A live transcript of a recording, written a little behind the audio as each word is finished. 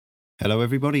Hello,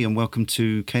 everybody, and welcome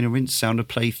to Cane and Rinse Sound of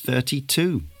Play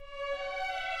 32.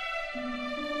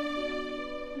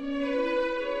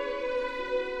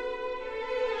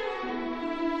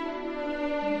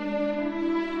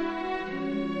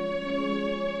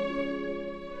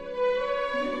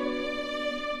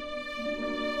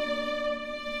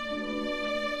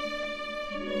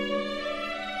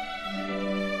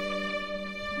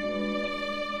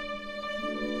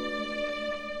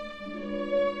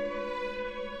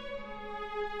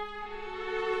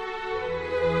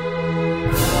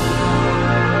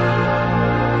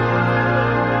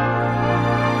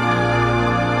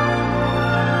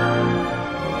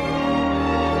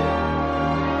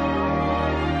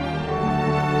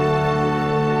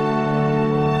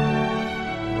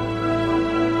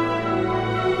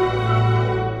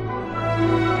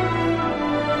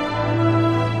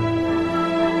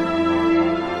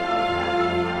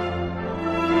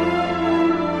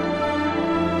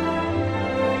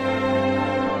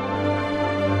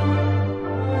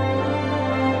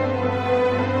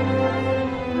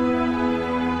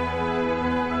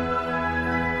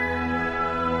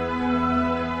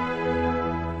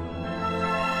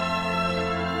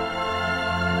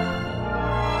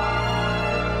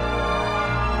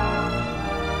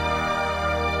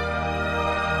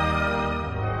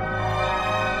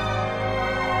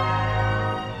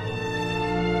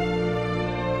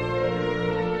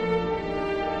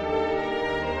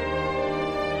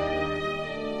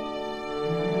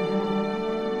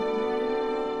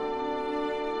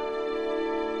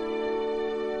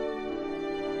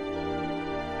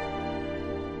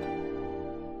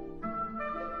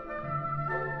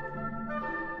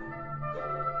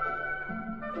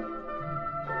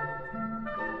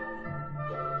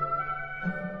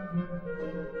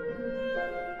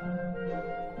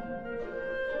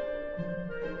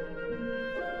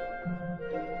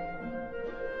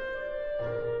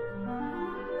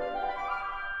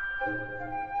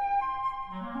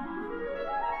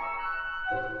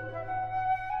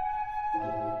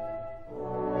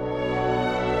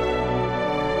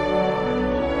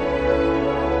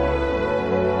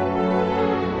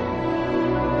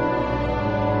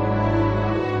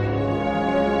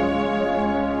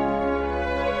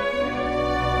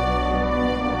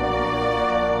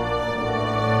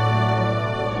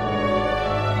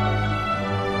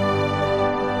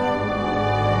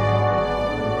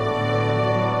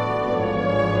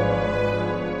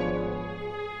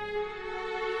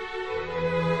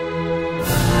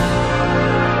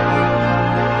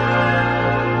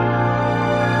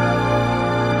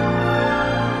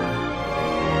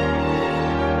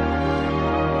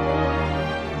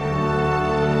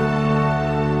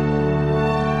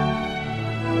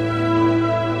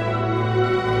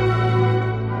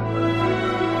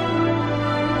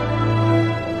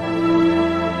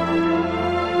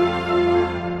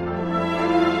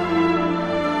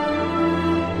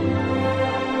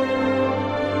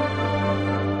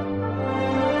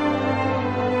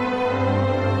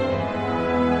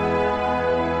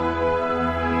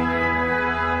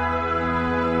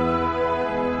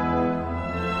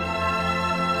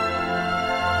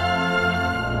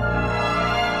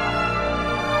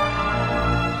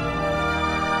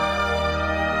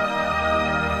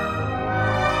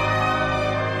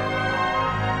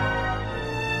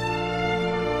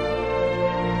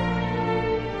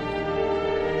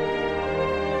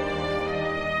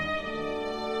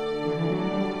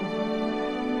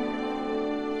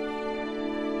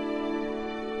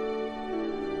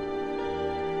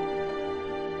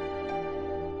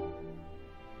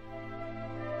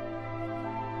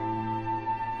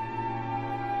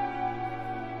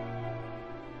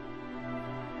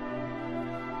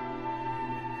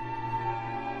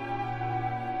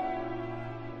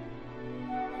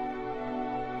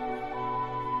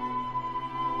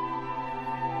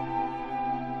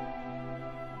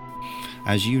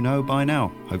 As you know by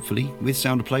now, hopefully, with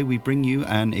Sound of Play we bring you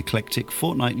an eclectic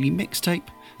fortnightly mixtape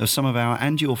of some of our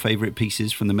and your favourite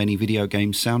pieces from the many video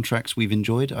game soundtracks we've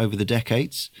enjoyed over the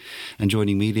decades. And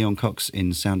joining me, Leon Cox,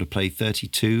 in Sound of Play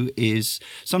 32 is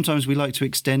sometimes we like to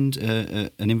extend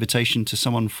an invitation to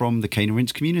someone from the Cane and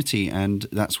Rinse community, and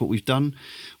that's what we've done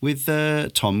with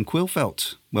Tom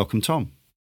Quillfelt. Welcome, Tom.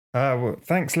 Well,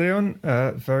 thanks, Leon.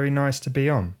 Very nice to be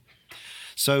on.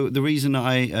 So the reason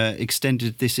I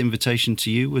extended this invitation to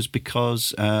you was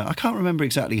because I can't remember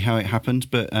exactly how it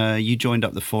happened, but you joined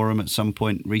up the forum at some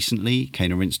point recently,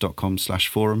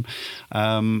 caneandrinse.com/forum,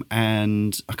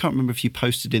 and I can't remember if you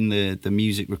posted in the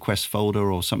music request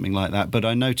folder or something like that. But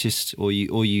I noticed, or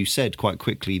you said quite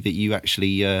quickly that you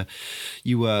actually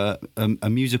you were a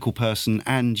musical person,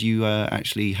 and you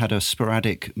actually had a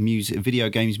sporadic video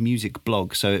games music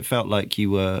blog. So it felt like you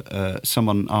were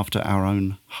someone after our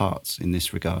own hearts in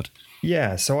this regard.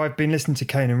 Yeah, so I've been listening to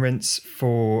Cane and Rinse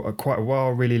for quite a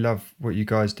while. Really love what you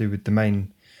guys do with the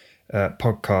main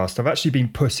podcast. I've actually been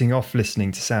putting off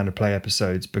listening to Sound of Play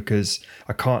episodes because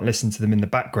I can't listen to them in the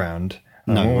background.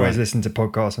 I'm always listening to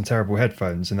podcasts on terrible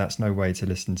headphones, and that's no way to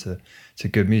listen to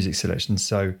good music selections.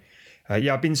 So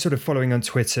I've been sort of following on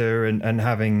Twitter and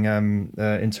having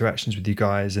interactions with you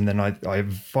guys, and then I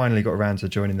finally got around to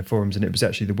joining the forums, and it was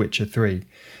actually The Witcher 3,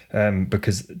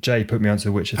 because Jay put me onto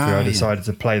The Witcher 3. I decided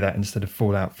to play that instead of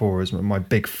Fallout 4 as my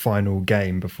big final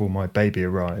game before my baby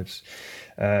arrives.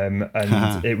 And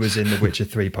it was in The Witcher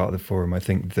 3 part of the forum, I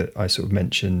think, that I sort of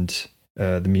mentioned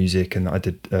the music, and I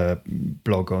did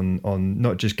blog on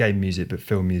not just game music but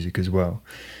film music as well.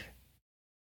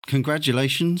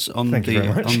 Congratulations on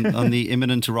the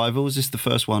imminent arrival. Is this the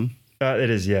first one?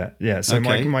 It is, yeah. So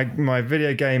okay. my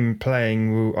video game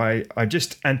playing, I'm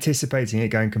just anticipating it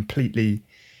going completely,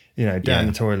 down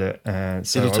the toilet.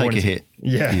 So it'll take a hit.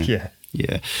 Yeah.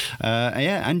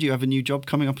 And you have a new job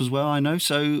coming up as well, I know.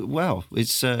 So, well,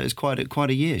 it's quite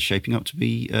a year, shaping up to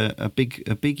be a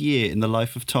big year in the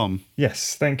life of Tom.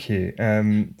 Yes, thank you.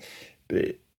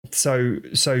 So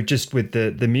just with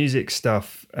the music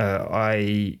stuff,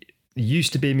 I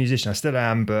used to be a musician. I still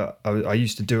am, but I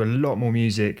used to do a lot more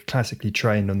music, classically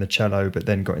trained on the cello, but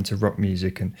then got into rock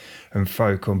music and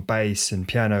folk on bass and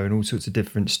piano and all sorts of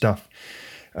different stuff.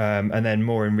 And then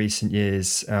more in recent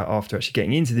years, after actually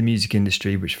getting into the music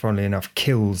industry, which funnily enough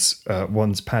kills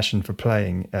one's passion for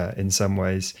playing in some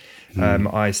ways,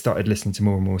 I started listening to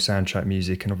more and more soundtrack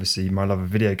music. And obviously my love of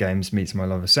video games meets my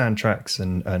love of soundtracks,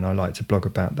 and I like to blog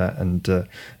about that and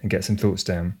get some thoughts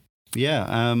down.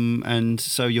 Yeah, and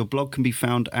so your blog can be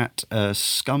found at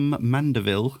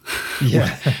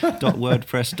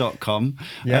scummandeville.wordpress.com.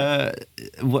 Yeah.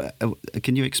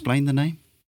 Can you explain the name?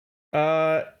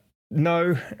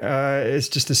 No, it's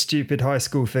just a stupid high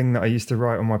school thing that I used to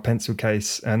write on my pencil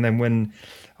case. And then when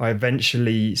I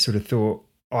eventually sort of thought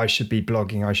I should be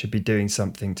blogging, I should be doing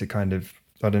something to kind of,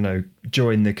 I don't know,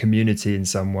 join the community in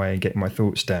some way and get my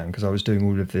thoughts down, because I was doing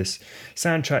all of this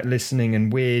soundtrack listening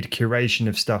and weird curation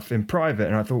of stuff in private.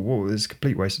 And I thought, well, this is a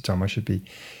complete waste of time. I should be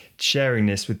sharing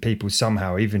this with people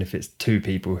somehow, even if it's two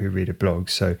people who read a blog.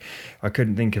 So I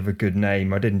couldn't think of a good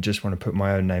name. I didn't just want to put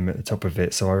my own name at the top of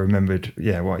it. So I remembered,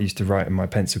 what I used to write in my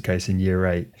pencil case in year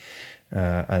 8,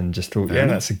 and just thought,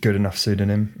 that's a good enough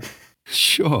pseudonym.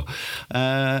 Sure.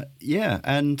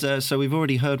 And so we've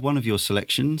already heard one of your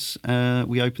selections.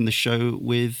 We opened the show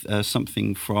with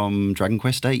something from Dragon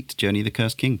Quest VIII, Journey of the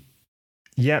Cursed King.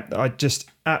 Yeah, I just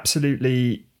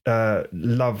absolutely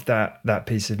love that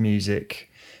piece of music.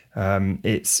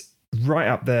 It's right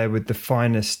up there with the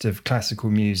finest of classical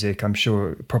music. I'm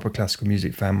sure a proper classical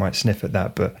music fan might sniff at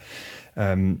that, but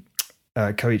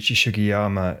Koichi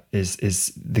Sugiyama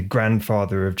is the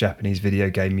grandfather of Japanese video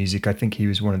game music. I think he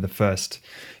was one of the first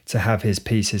to have his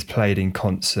pieces played in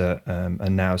concert,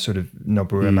 and now sort of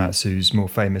Nobuo Uematsu's more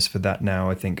famous for that now,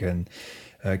 I think, and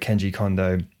Kenji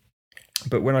Kondo.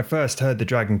 But when I first heard the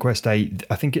Dragon Quest VIII,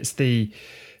 I think it's the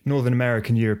Northern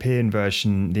American European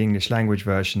version, the English language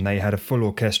version, they had a full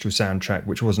orchestral soundtrack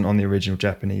which wasn't on the original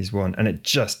Japanese one, and it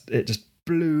just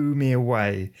blew me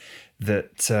away.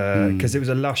 That because it was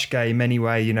a lush game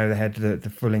anyway, they had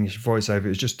the full English voiceover. It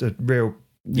was just a real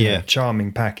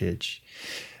charming package,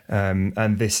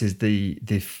 and this is the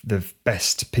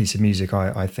best piece of music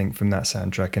I think from that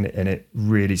soundtrack, and it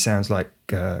really sounds like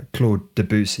Claude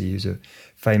Debussy, who's a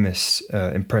famous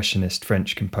impressionist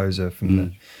French composer from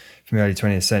the early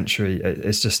 20th century.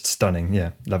 It's just stunning. Yeah,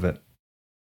 love it.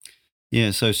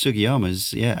 Yeah, so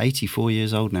Sugiyama's 84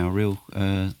 years old now, a real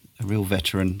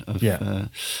veteran of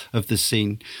the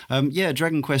scene.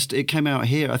 Dragon Quest, it came out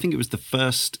here. I think it was the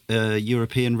first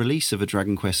European release of a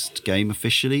Dragon Quest game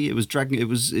officially.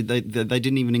 They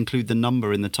didn't even include the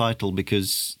number in the title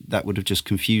because that would have just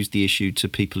confused the issue to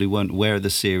people who weren't aware of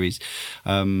the series.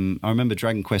 I remember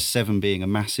Dragon Quest VII being a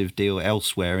massive deal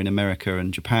elsewhere in America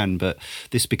and Japan, but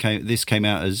this came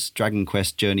out as Dragon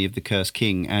Quest Journey of the Cursed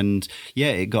King, and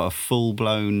it got a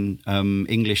full-blown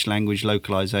English language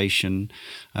localization.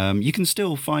 You can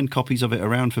still find copies of it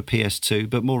around for PS2,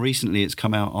 but more recently it's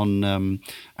come out on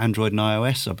Android and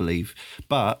iOS, I believe.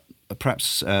 But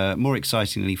perhaps more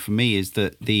excitingly for me is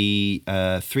that the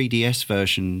 3DS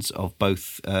versions of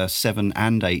both 7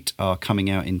 and 8 are coming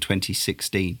out in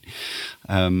 2016.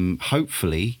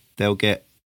 Hopefully, they'll get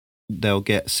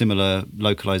similar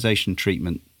localization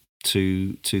treatment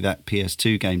to that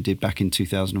PS2 game did back in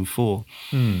 2004.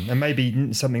 And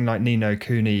maybe something like Ni no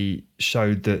Kuni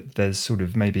showed that there's sort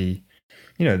of maybe,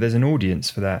 there's an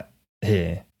audience for that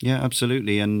here. Yeah,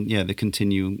 absolutely. And yeah, the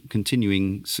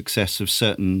continuing success of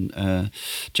certain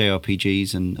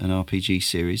JRPGs and RPG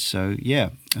series. So yeah,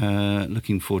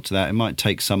 looking forward to that. It might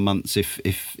take some months if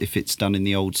it's done in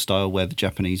the old style where the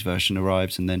Japanese version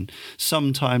arrives, and then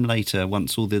sometime later,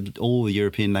 once all the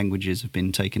European languages have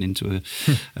been taken into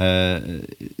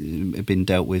been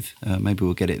dealt with, maybe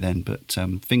we'll get it then. But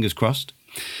fingers crossed.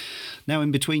 Now,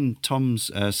 in between Tom's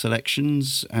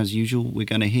selections, as usual, we're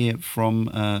going to hear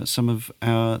from some of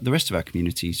the rest of our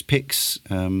community's picks,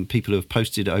 people who have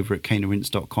posted over at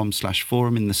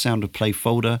caneandrinse.com/forum in the Sound of Play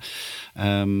folder.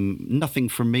 Nothing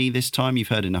from me this time. You've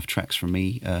heard enough tracks from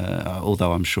me,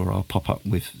 although I'm sure I'll pop up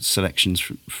with selections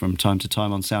from time to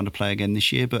time on Sound of Play again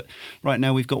this year. But right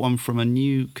now we've got one from a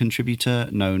new contributor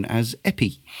known as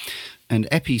Epi. And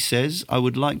Epi says, I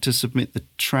would like to submit the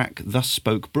track Thus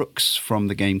Spoke Brooks from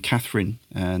the game Catherine.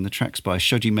 And the track's by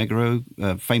Shoji Meguro,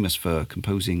 famous for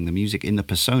composing the music in the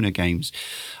Persona games.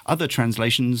 Other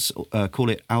translations call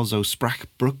it Also Sprach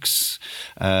Brooks,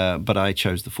 but I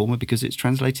chose the former because it's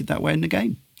translated that way in the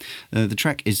game. The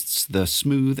track is the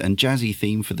smooth and jazzy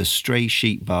theme for the Stray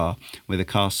Sheep Bar, where the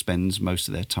cast spends most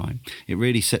of their time. It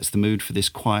really sets the mood for this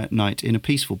quiet night in a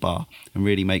peaceful bar and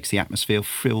really makes the atmosphere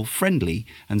feel friendly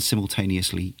and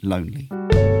simultaneously lonely.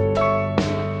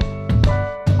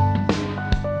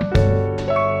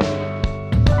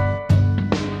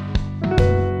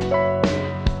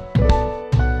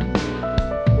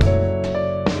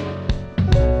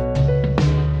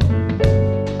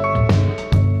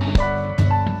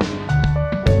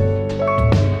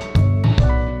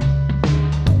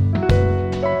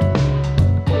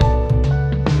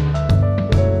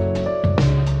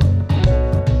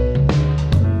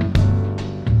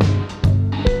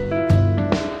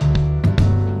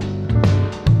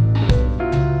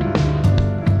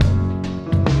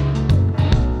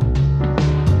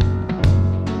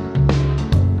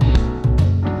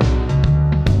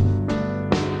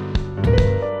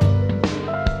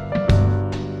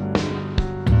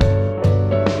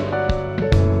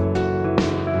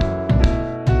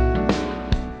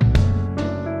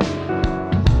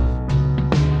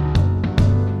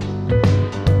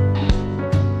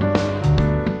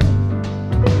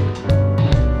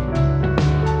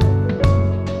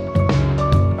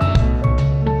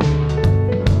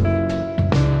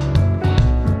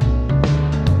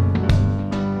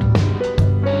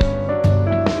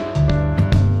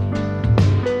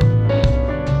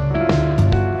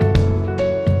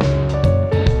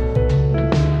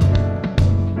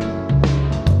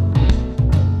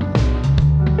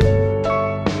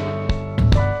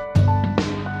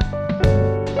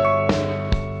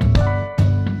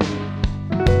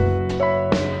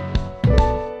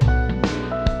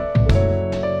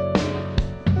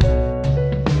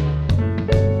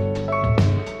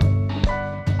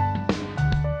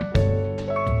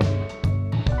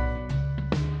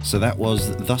 So that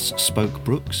was Thus Spoke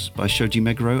Brooks by Shoji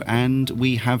Meguro, and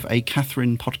we have a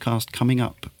Catherine podcast coming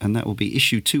up, and that will be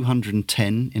issue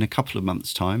 210 in a couple of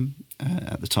months' time,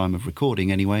 at the time of recording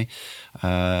anyway.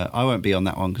 I won't be on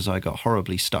that one because I got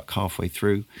horribly stuck halfway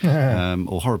through,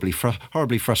 or horribly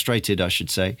frustrated, I should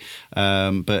say.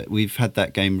 But we've had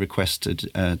that game requested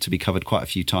to be covered quite a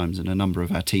few times, and a number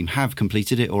of our team have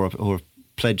completed it or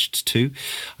pledged to,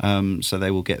 so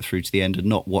they will get through to the end and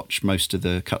not watch most of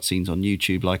the cutscenes on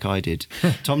YouTube like I did.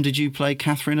 Tom, did you play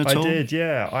Catherine at all? I did,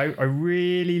 yeah. I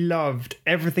really loved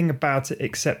everything about it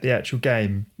except the actual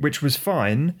game, which was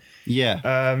fine. Yeah.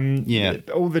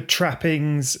 All the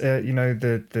trappings,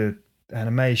 the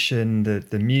animation,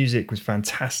 the music was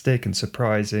fantastic and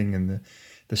surprising, and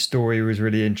the story was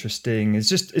really interesting. It's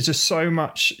just so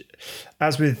much,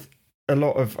 as with a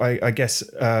lot of, I guess,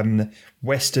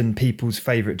 Western people's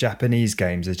favourite Japanese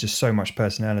games. There's just so much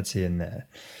personality in there.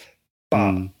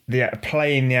 But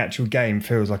playing the actual game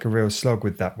feels like a real slog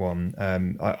with that one.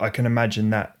 I can imagine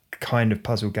that kind of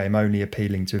puzzle game only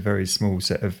appealing to a very small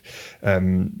set of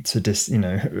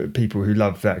people who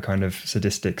love that kind of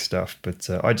sadistic stuff. But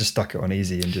I just stuck it on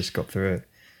easy and just got through it.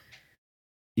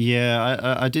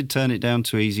 Yeah, I did turn it down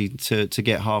to easy to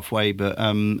get halfway, but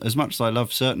as much as I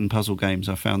love certain puzzle games,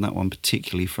 I found that one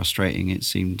particularly frustrating. It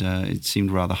seemed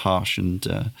rather harsh, and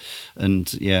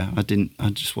yeah, I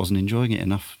just wasn't enjoying it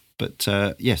enough.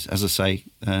 But yes, as I say,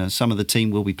 some of the team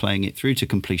will be playing it through to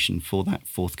completion for that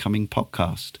forthcoming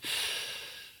podcast.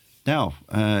 Now,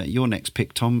 your next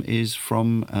pick, Tom, is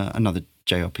from another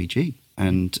JRPG.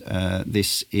 And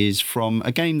this is from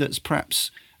a game that's perhaps,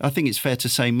 I think it's fair to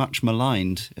say, much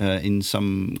maligned in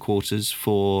some quarters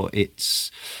for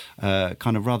its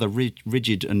kind of rather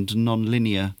rigid and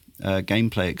non-linear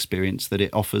gameplay experience that it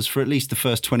offers for at least the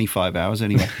first 25 hours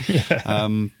anyway.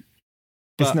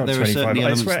 It's but not there 25. are certainly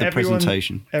elements of the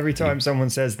presentation. Every time someone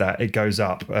says that, it goes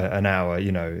up an hour.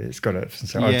 It's got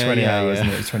 20 hours and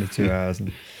it's 22 hours.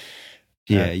 And,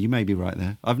 yeah, you may be right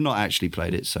there. I've not actually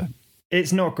played it, so...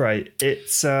 It's not great.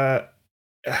 It's, well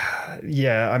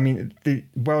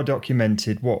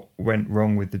documented what went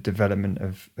wrong with the development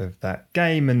of that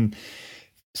game. And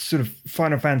sort of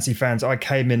Final Fantasy fans, I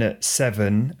came in at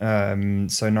 7,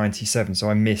 so 97. So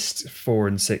I missed 4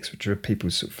 and 6, which are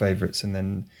people's sort of favourites. And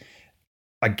then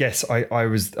I guess I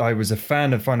was a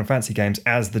fan of Final Fantasy games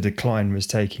as the decline was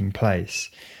taking place.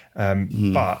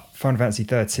 But Final Fantasy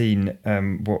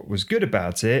 13, what was good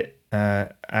about it,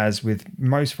 as with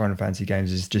most Final Fantasy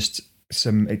games, is just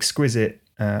some exquisite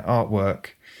artwork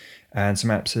and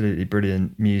some absolutely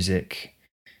brilliant music.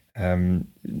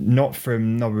 Not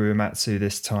from Nobuo Uematsu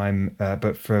this time,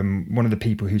 but from one of the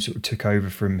people who sort of took over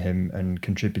from him and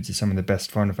contributed some of the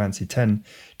best Final Fantasy X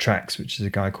tracks, which is a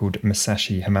guy called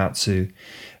Masashi Hamatsu,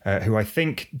 who I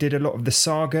think did a lot of the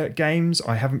Saga games.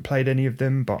 I haven't played any of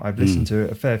them, but I've listened to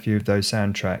a fair few of those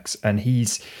soundtracks, and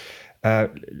he's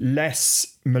less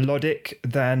melodic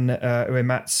than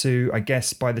Uematsu. I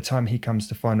guess by the time he comes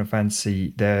to Final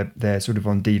Fantasy, they're sort of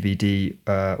on DVD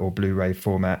or Blu-ray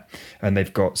format, and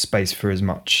they've got space for as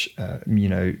much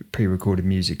pre-recorded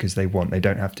music as they want. They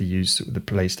don't have to use sort of the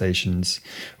PlayStations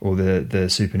or the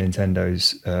Super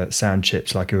Nintendo's sound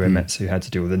chips like Uematsu had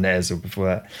to do, or the NES or before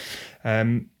that.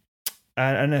 And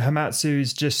Hamatsu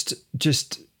is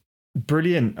just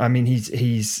brilliant. I mean,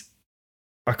 he's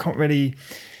I can't really.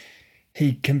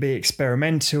 He can be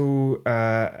experimental,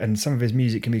 and some of his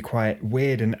music can be quite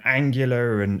weird and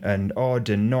angular and odd,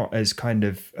 and not as kind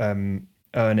of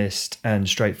earnest and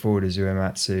straightforward as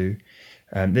Uematsu.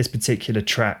 This particular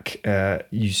track,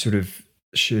 you sort of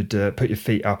should put your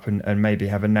feet up and maybe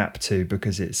have a nap to,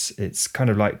 because it's kind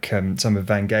of like some of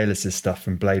Vangelis' stuff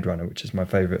from Blade Runner, which is my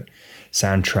favourite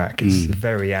soundtrack. It's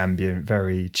very ambient,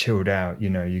 very chilled out.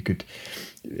 You could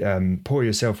pour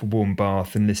yourself a warm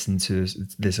bath and listen to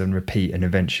this on repeat, and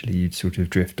eventually you'd sort of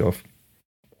drift off.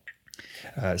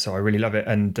 So I really love it,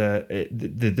 and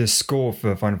the score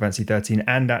for Final Fantasy 13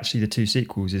 and actually the 2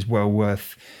 sequels is well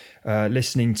worth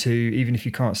listening to, even if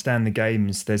you can't stand the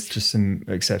games. There's just some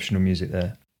exceptional music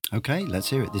there. Okay, let's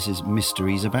hear it. This is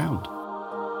Mysteries Abound.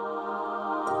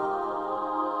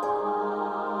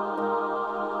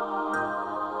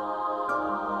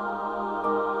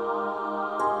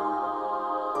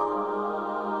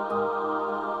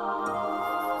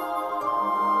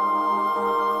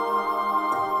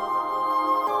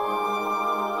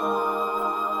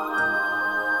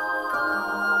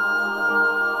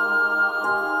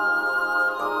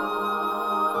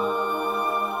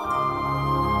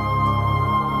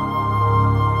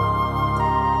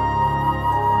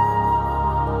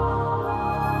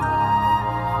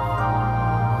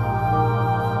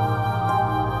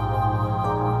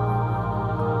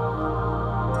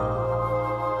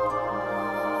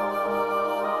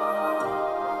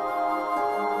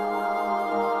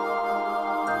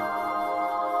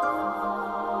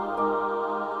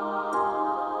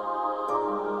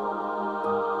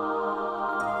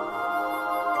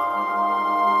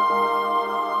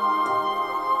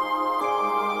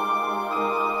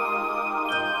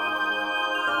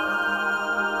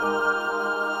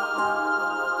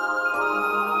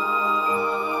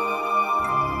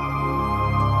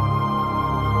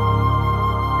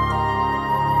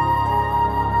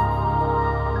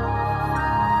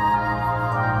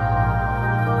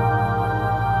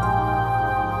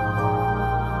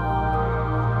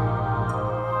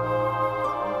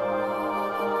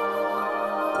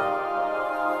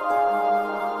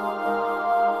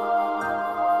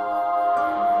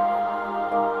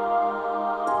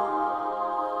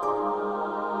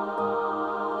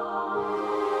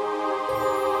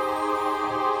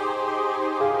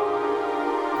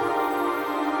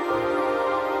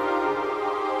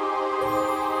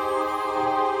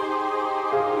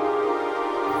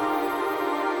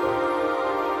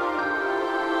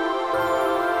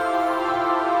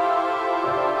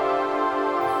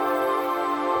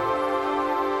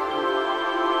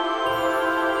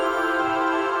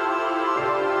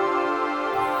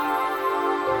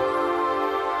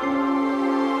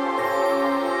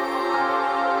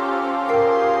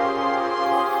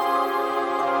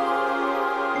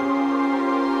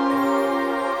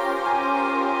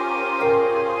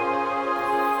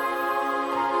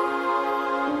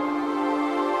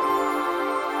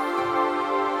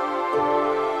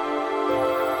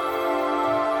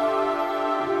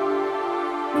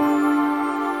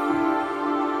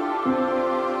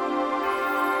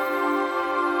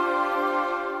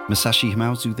 Masashi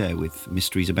Hamauzu there with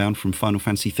Mysteries Abound from Final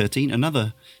Fantasy XIII,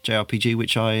 another JRPG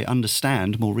which I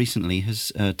understand more recently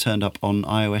has turned up on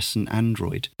iOS and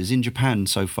Android. It's in Japan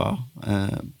so far,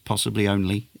 possibly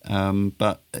only,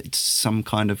 but it's some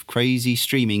kind of crazy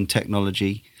streaming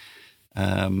technology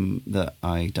that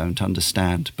I don't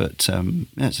understand, but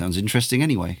it sounds interesting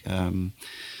anyway.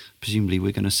 Presumably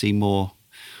we're going to see more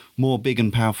big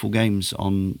and powerful games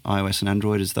on iOS and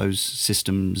Android as those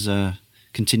systems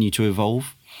continue to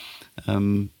evolve.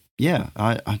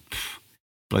 I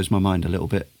blows my mind a little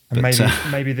bit. And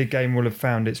maybe the game will have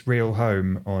found its real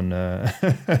home on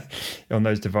on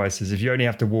those devices. If you only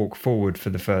have to walk forward for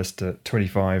the first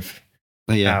 25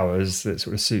 hours, that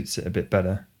sort of suits it a bit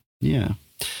better. Yeah.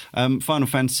 Final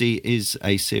Fantasy is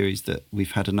a series that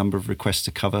we've had a number of requests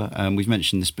to cover. We've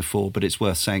mentioned this before, but it's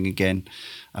worth saying again.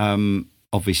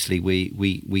 Obviously,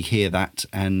 we hear that,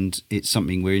 and it's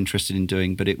something we're interested in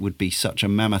doing, but it would be such a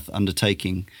mammoth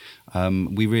undertaking.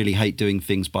 We really hate doing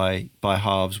things by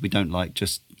halves. We don't like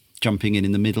just jumping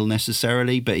in the middle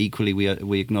necessarily, but equally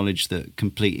we acknowledge that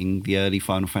completing the early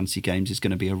Final Fantasy games is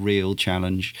going to be a real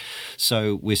challenge.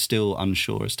 So we're still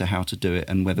unsure as to how to do it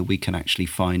and whether we can actually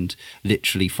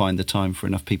literally find the time for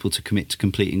enough people to commit to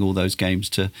completing all those games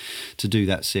to do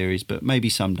that series. But maybe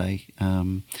someday.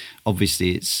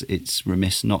 Obviously, it's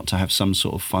remiss not to have some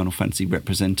sort of Final Fantasy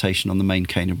representation on the main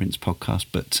Cane and Rinse podcast,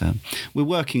 but we're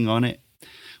working on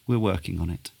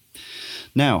it.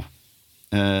 Now,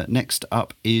 next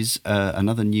up is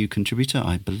another new contributor,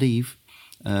 I believe,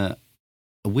 a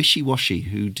Wishy-Washy,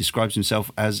 who describes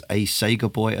himself as a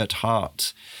Sega boy at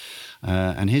heart.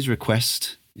 And his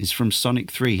request is from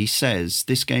Sonic 3. He says,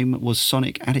 this game was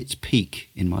Sonic at its peak,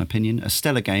 in my opinion, a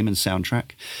stellar game and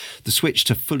soundtrack. The switch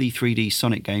to fully 3D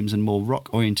Sonic games and more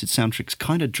rock-oriented soundtracks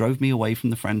kind of drove me away from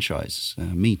the franchise.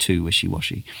 Me too,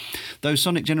 Wishy-Washy. Though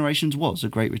Sonic Generations was a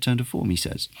great return to form, he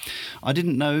says. I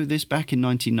didn't know this back in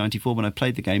 1994 when I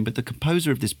played the game, but the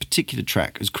composer of this particular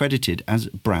track is credited as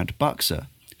Brad Buxer.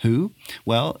 Who?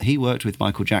 Well, he worked with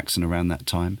Michael Jackson around that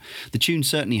time. The tune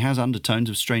certainly has undertones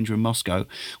of Stranger in Moscow,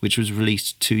 which was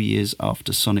released 2 years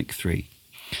after Sonic 3.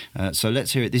 So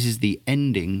let's hear it. This is the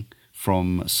ending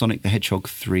from Sonic the Hedgehog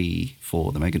 3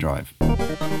 for the Mega Drive.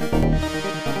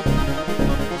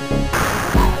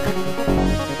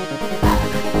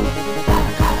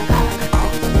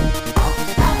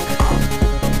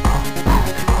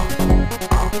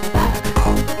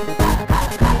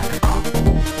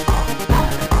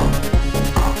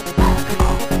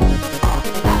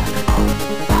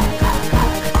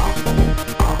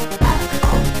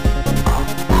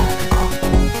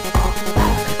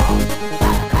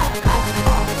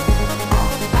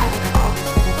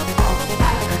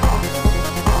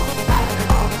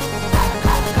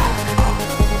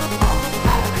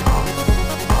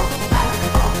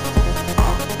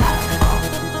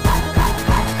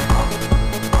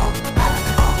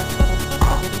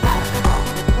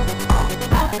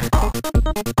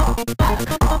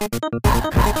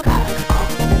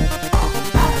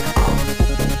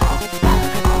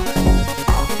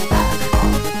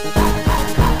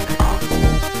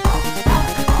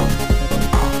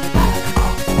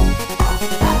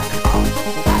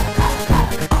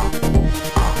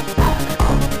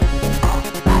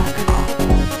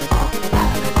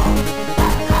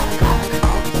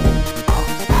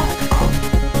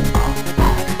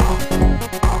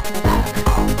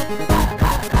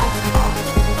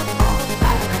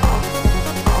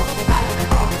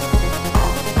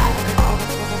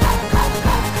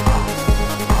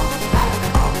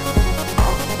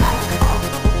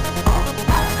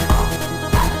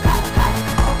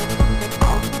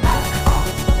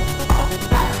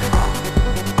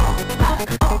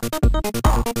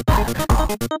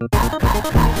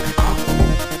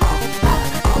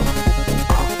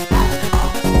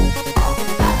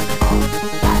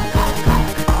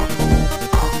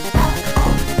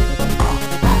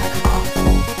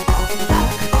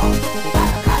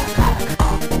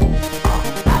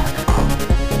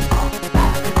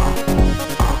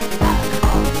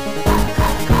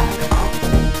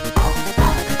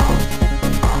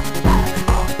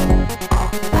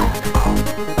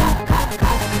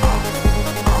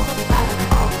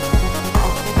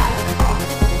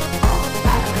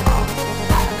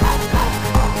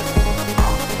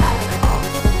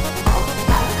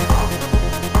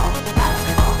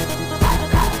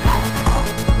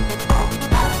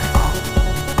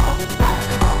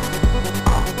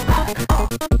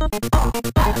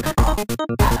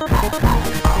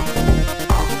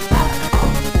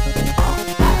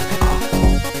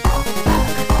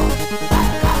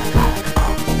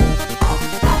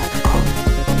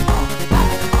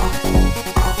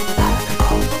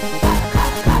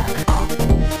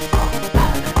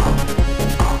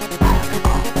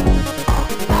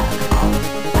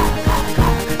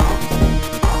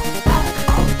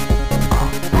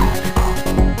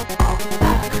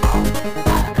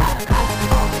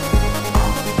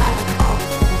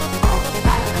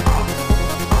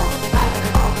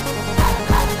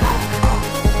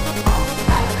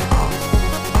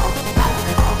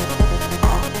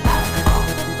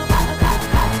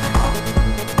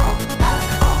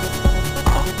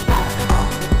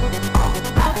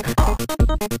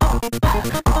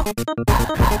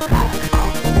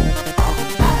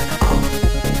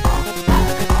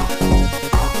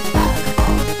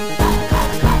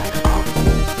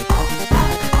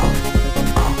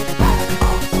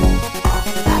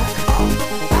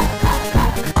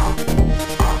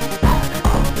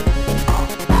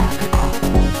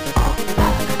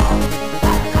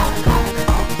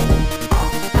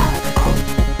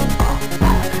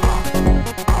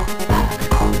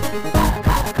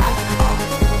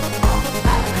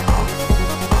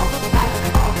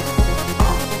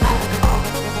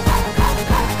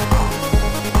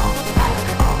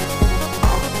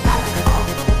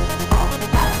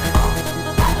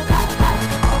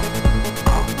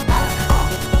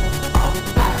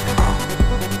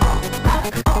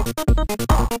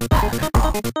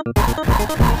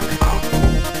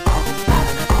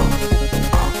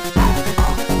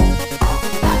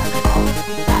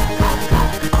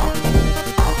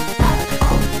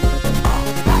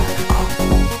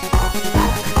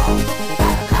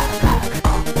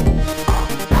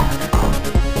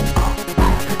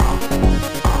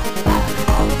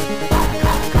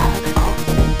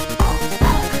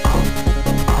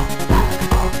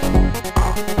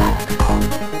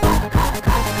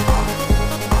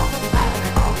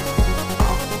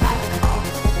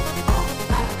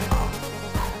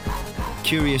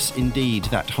 Curious indeed,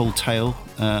 that whole tale.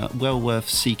 Well worth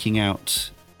seeking out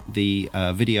the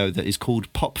video that is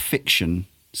called Pop Fiction,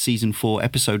 Season 4,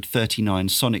 Episode 39,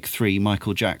 Sonic 3,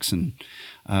 Michael Jackson.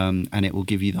 And it will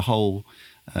give you the whole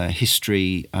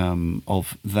history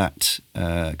of that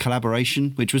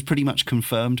collaboration, which was pretty much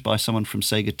confirmed by someone from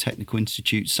Sega Technical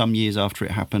Institute some years after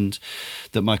it happened,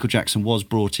 that Michael Jackson was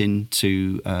brought in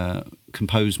to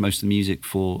compose most of the music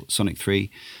for Sonic 3.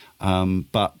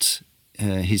 But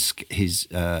his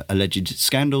alleged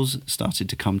scandals started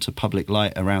to come to public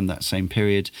light around that same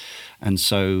period, and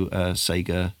so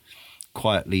Sega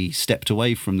quietly stepped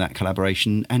away from that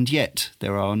collaboration. And yet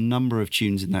there are a number of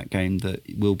tunes in that game that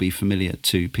will be familiar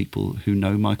to people who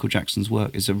know Michael Jackson's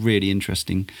work. It's a really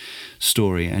interesting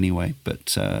story anyway,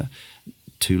 but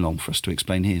too long for us to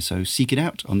explain here, so seek it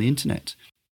out on the internet.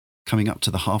 Coming up to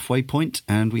the halfway point,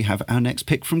 and we have our next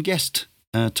pick from guest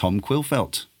Tom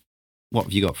Quillfelt. What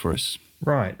have you got for us?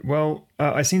 Right. Well,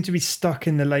 I seem to be stuck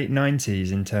in the late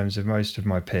 90s in terms of most of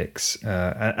my picks.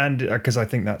 And because I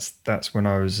think that's when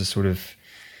I was a sort of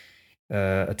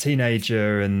a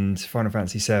teenager, and Final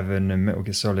Fantasy VII and Metal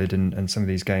Gear Solid and some of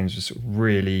these games were sort of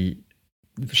really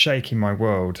shaking my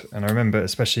world. And I remember,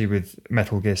 especially with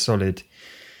Metal Gear Solid,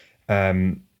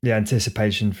 the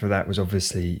anticipation for that was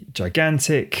obviously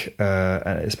gigantic,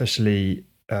 especially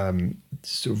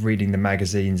sort of reading the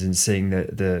magazines and seeing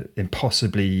the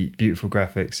impossibly beautiful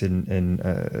graphics in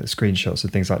screenshots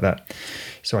and things like that.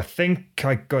 So I think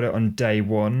I got it on day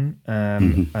one,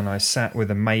 and I sat with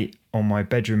a mate on my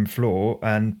bedroom floor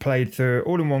and played through it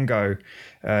all in one go.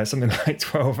 Something like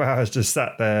 12 hours, just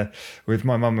sat there with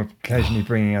my mum occasionally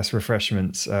bringing us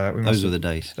refreshments. Those were the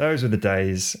days. Those were the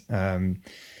days.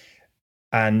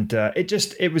 And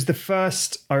it was the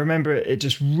first, I remember it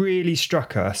just really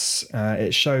struck us.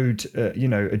 It showed,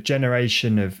 a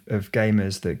generation of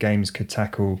gamers that games could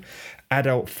tackle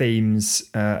adult themes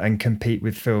and compete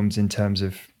with films in terms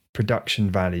of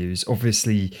production values.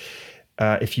 Obviously,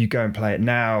 if you go and play it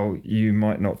now, you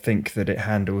might not think that it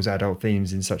handles adult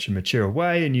themes in such a mature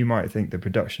way, and you might think the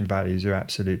production values are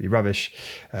absolutely rubbish,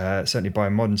 certainly by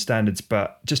modern standards.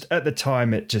 But just at the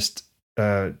time, it just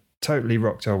totally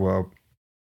rocked our world.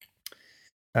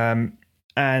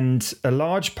 And a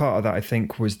large part of that, I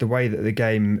think, was the way that the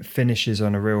game finishes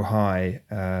on a real high.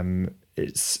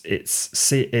 It's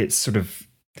sort of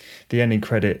the ending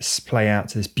credits play out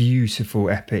to this beautiful,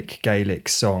 epic Gaelic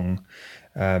song.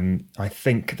 I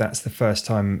think that's the first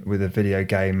time with a video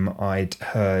game I'd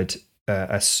heard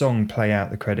a song play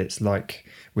out the credits like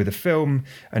with a film,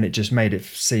 and it just made it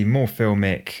seem more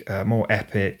filmic, more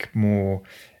epic, more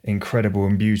incredible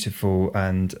and beautiful,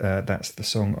 and that's the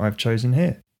song I've chosen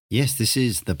here. Yes, this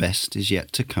is The Best Is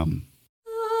Yet to Come.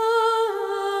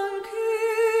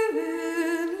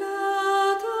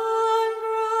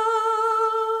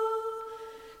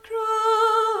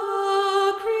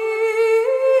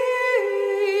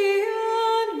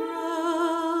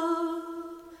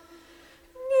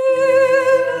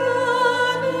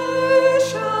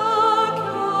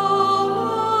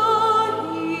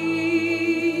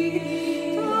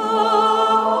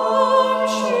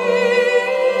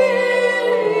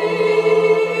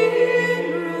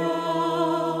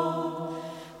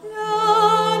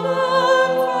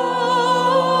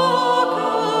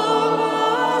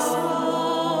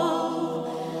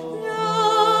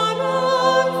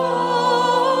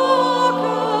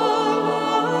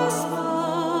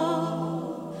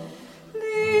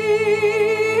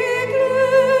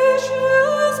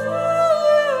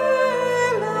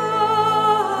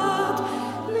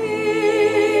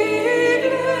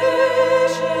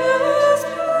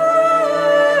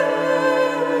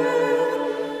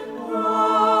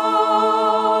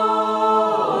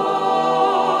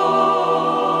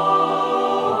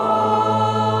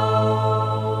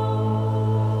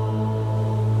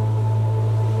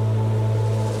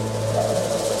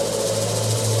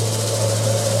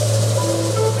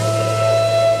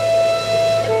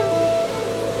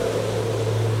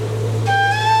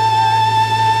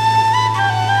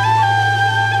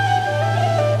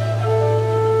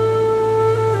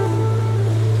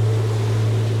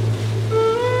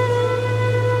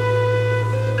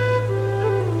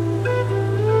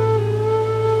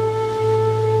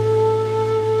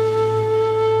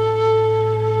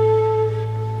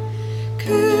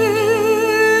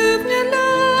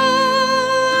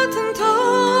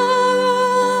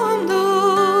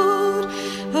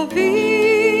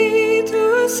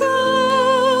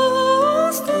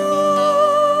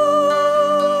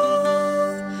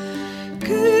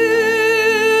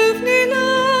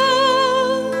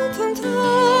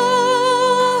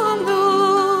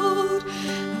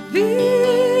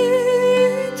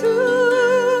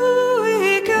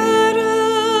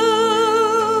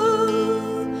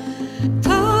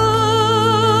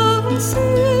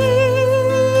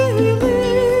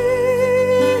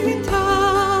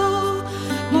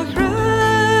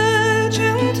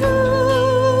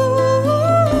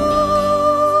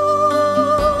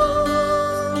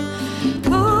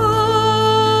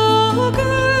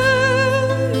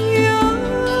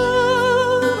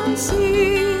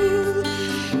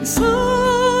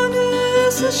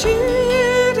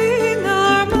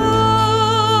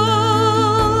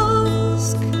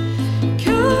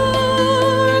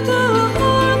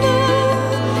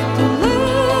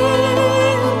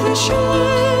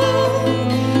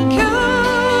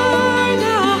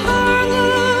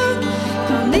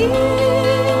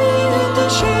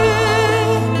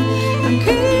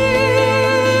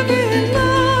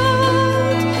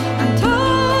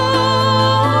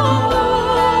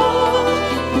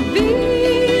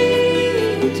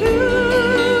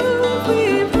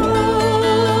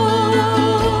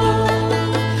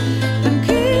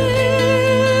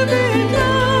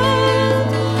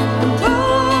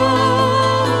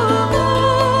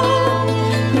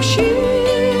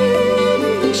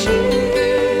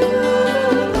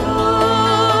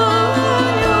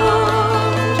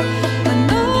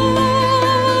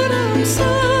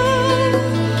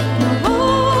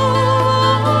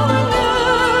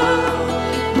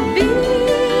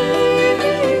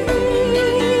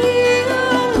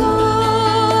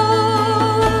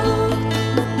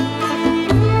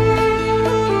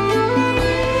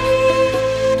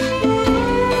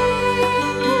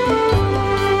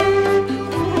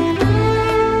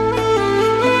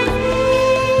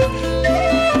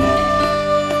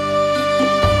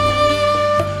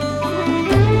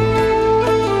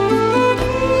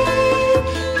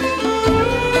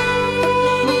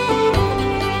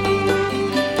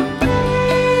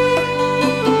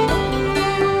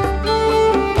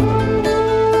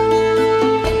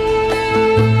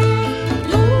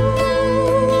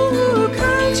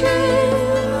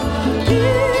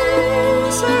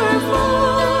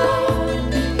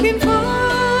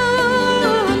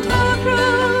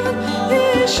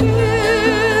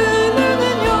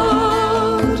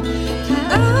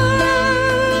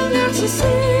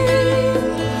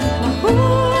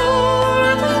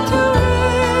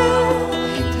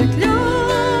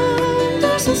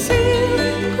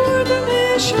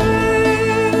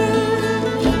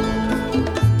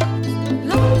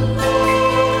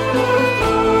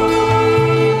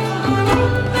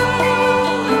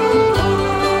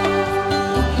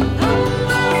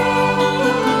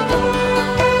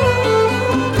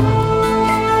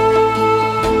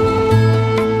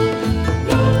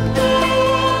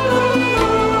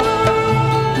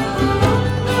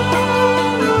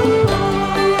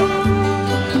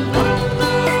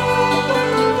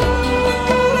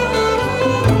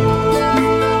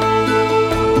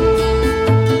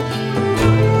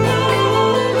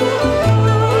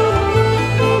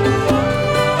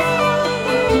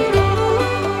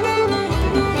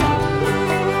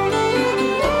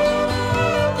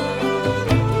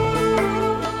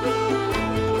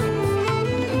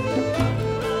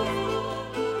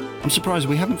 surprised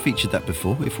we haven't featured that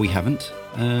before, if we haven't.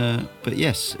 But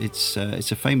yes, it's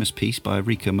a famous piece by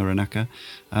Rika Muranaka,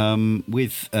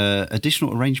 with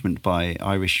additional arrangement by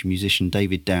Irish musician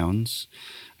David Downs,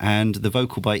 and the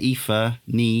vocal by Aoife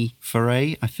Ní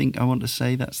Foray. I think I want to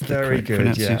say that's the very correct good.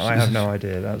 pronunciation. Yeah, I have no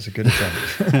idea. That was a good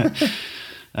attempt.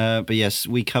 But yes,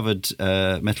 we covered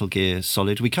Metal Gear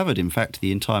Solid. We covered, in fact,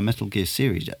 the entire Metal Gear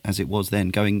series as it was then,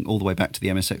 going all the way back to the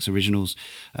MSX originals.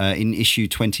 In issue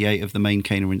 28 of the main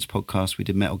Cane and Rinse podcast, we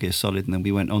did Metal Gear Solid, and then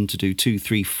we went on to do 2,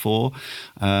 3, 4,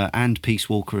 and Peace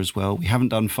Walker as well. We haven't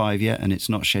done 5 yet, and it's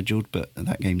not scheduled, but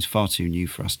that game's far too new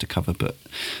for us to cover. But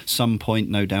some point,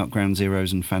 no doubt, Ground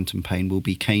Zeroes and Phantom Pain will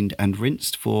be caned and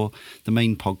rinsed for the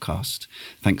main podcast.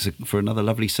 Thanks for another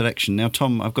lovely selection. Now,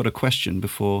 Tom, I've got a question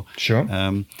before... Sure.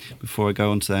 Before I go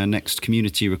on to our next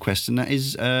community request, and that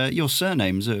is your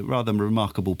surname's a rather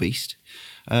remarkable beast,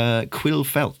 Quill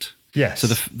Felt. Yes. So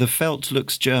the Felt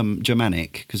looks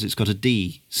Germanic because it's got a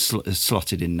D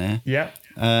slotted in there. Yeah.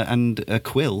 And a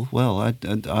quill, well,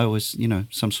 I was,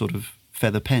 some sort of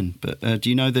feather pen. But do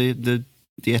you know the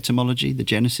etymology, the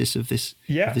genesis of this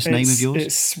name of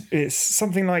yours? It's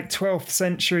something like 12th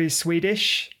century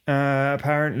Swedish.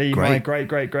 Apparently, Great. my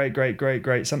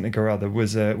great something or other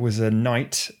was a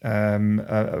knight,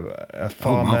 a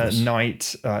farmer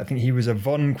knight. I think he was a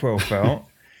von Quillfelt.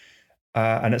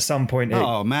 And at some point, it came.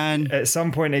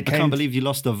 I can't believe you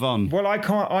lost a von. Well, I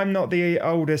can't. I'm not the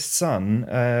oldest son.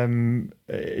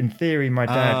 In theory, my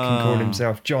dad can call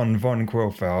himself John von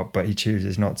Quillfelt, but he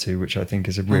chooses not to, which I think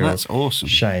is a real that's awesome.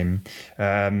 shame.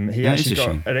 He actually got,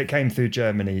 and it came through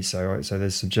Germany, so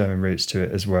there's some German roots to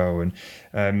it as well.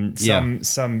 And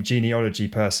some genealogy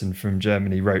person from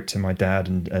Germany wrote to my dad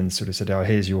and sort of said, "Oh,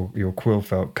 here's your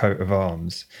Quillfelt coat of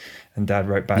arms." And Dad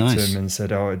wrote back to him and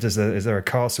said, "Oh, is there a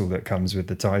castle that comes with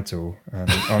the title?"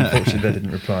 Unfortunately, they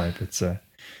didn't reply. But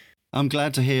I'm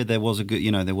glad to hear there was a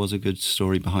good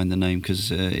story behind the name,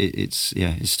 because it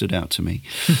stood out to me.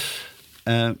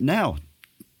 Now,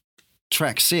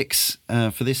 track 6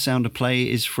 for this Sound of Play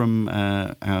is from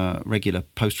our regular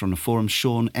poster on the forum,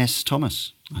 Sean S.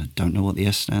 Thomas. I don't know what the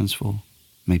S stands for.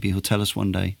 Maybe he'll tell us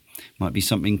one day. Might be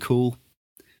something cool.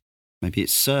 Maybe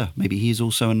it's Sir. Maybe he is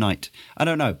also a knight. I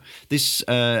don't know. This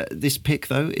pick,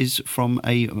 though, is from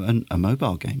a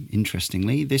mobile game,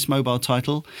 interestingly. This mobile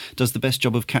title does the best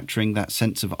job of capturing that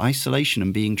sense of isolation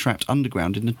and being trapped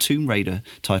underground in a Tomb Raider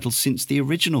title since the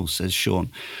original, says Sean.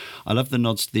 I love the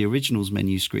nods to the original's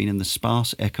menu screen and the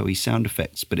sparse, echoey sound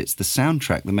effects, but it's the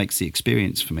soundtrack that makes the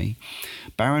experience for me.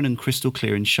 Barren and crystal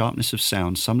clear in sharpness of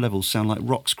sound, some levels sound like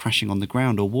rocks crashing on the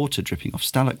ground or water dripping off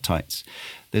stalactites.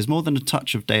 There's more than a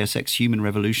touch of Deus Ex Human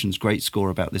Revolution's great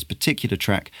score about this particular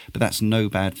track, but that's no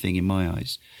bad thing in my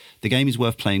eyes. The game is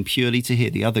worth playing purely to hear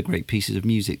the other great pieces of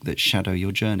music that shadow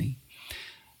your journey.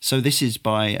 So this is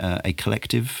by a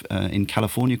collective in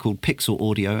California called Pixel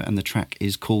Audio, and the track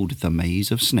is called The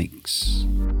Maze of Snakes.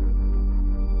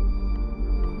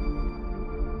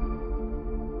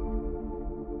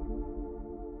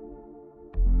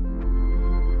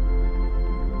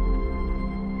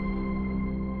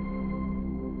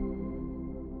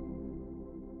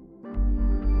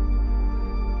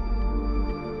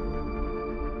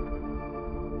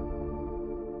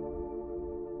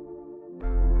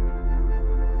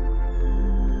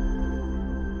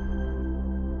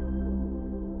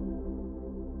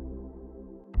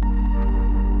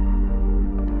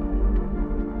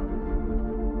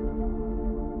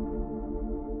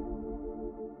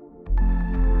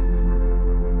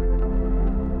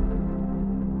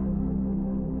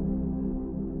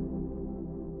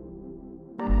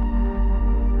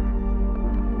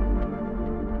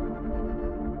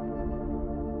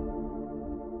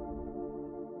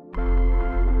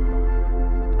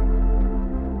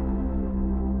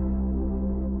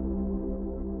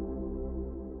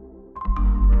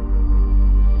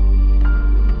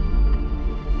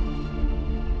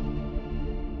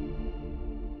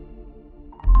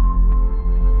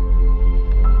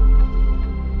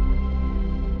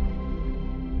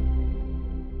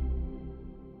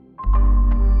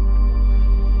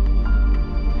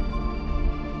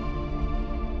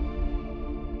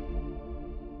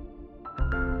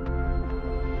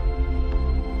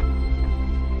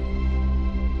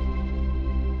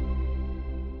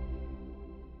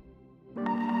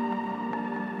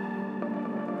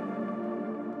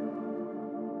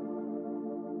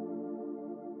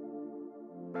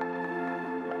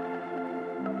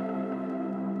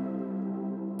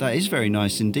 That is very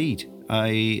nice indeed.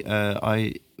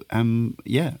 I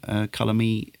colour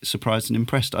me surprised and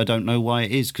impressed. I don't know why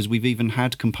it is, because we've even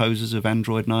had composers of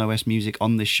Android and iOS music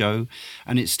on this show,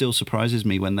 and it still surprises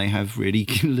me when they have really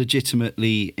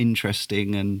legitimately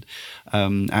interesting and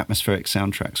atmospheric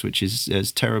soundtracks, which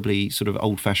is terribly sort of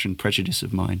old-fashioned prejudice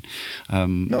of mine.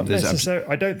 Not necessarily.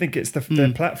 I don't think it's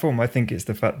the platform. I think it's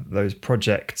the fact that those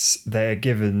projects, they're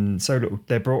given so little,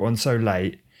 they're brought on so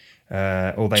late.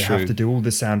 Or they have to do all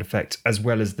the sound effects as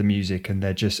well as the music, and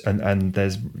they're just and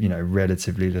there's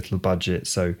relatively little budget,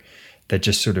 so they're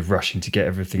just sort of rushing to get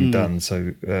everything done.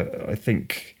 So I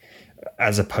think,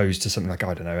 as opposed to something like,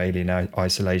 I don't know, Alien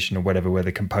Isolation or whatever, where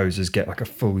the composers get like a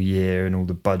full year and all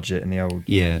the budget and the old.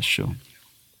 Yeah, sure.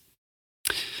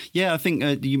 Yeah, I think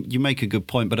you make a good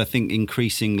point, but I think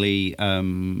increasingly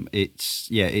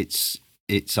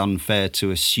it's unfair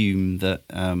to assume that,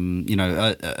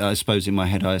 I suppose in my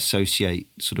head I associate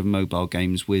sort of mobile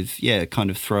games with, kind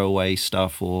of throwaway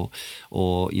stuff or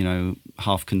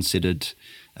half-considered,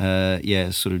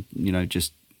 sort of,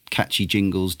 just catchy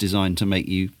jingles designed to make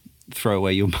you throw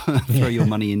away your your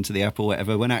money into the app or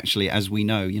whatever, when actually, as we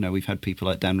know, we've had people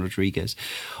like Dan Rodriguez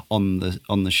on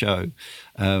the show,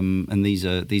 and these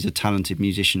are talented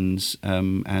musicians,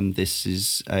 and this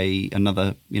is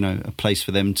another a place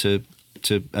for them to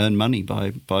earn money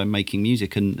by making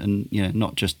music and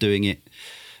not just doing it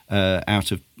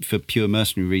for pure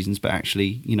mercenary reasons, but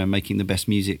actually making the best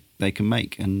music they can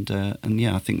make. And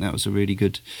I think that was a really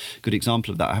good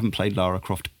example of that. I haven't played Lara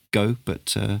Croft Go,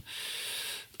 but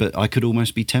I could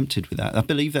almost be tempted with that. I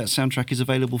believe that soundtrack is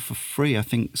available for free. I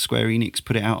think Square Enix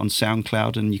put it out on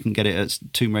SoundCloud, and you can get it at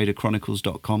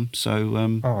TombRaiderChronicles.com. So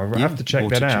I have to check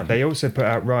that out. They also put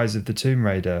out Rise of the Tomb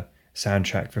Raider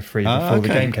soundtrack for free before the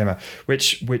game came out,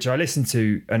 which I listened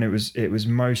to, and it was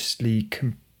mostly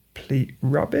complete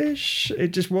rubbish. It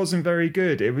just wasn't very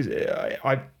good.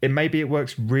 Maybe it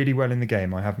works really well in the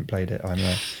game. I haven't played it.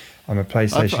 I'm a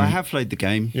PlayStation. I have played the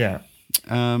game. Yeah.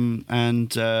 I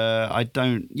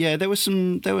don't. Yeah, there were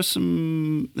some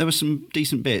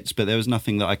decent bits, but there was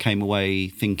nothing that I came away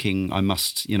thinking I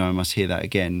must hear that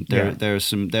again.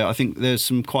 I think there's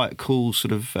some quite cool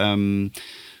sort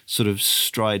of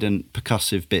strident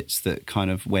percussive bits that kind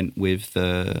of went with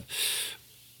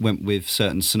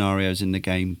certain scenarios in the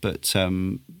game, but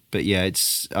yeah,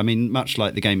 it's, I mean, much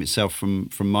like the game itself, from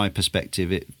my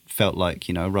perspective, it felt like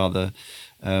rather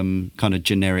kind of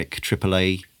generic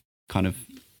AAA kind of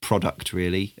product,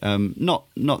 really. Not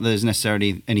that there's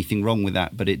necessarily anything wrong with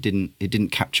that, but it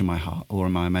didn't capture my heart or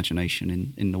my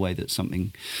imagination in the way that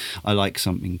something I like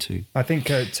something to. I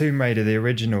think Tomb Raider, the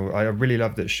original, I really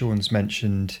love that Sean's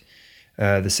mentioned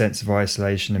the sense of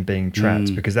isolation and being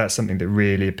trapped, because that's something that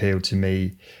really appealed to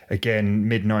me. Again,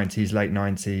 mid-90s, late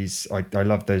 90s, I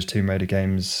loved those Tomb Raider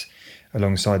games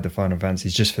alongside the Final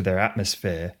Fantasies just for their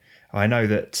atmosphere. I know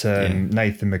that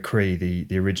Nathan McCree,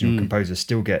 the original composer,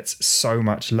 still gets so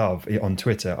much love on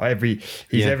Twitter.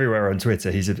 He's everywhere on Twitter.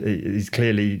 He's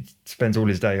clearly spends all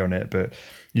his day on it, but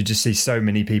you just see so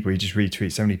many people. He just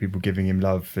retweets so many people giving him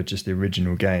love for just the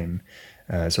original game.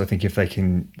 So I think if they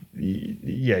can,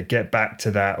 get back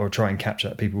to that or try and capture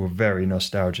that, people were very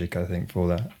nostalgic, I think, for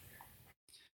that.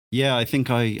 Yeah, I think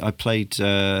I played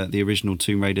the original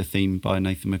Tomb Raider theme by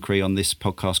Nathan McCree on this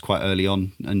podcast quite early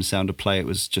on, and Sound of Play, it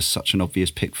was just such an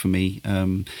obvious pick for me.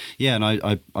 And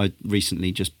I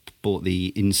recently just bought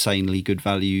the insanely good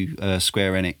value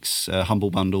Square Enix Humble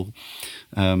Bundle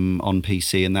on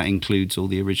PC, and that includes all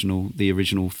the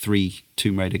original 3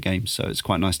 Tomb Raider games. So it's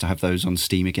quite nice to have those on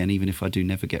Steam again, even if I do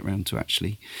never get around to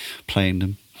actually playing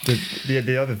them.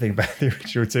 The other thing about the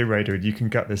original Tomb Raider, and you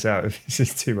can cut this out if this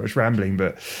is too much rambling,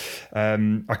 but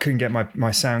I couldn't get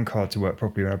my sound card to work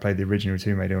properly when I played the original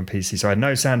Tomb Raider on PC. So I had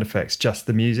no sound effects, just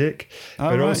the music.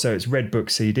 Also it's Red Book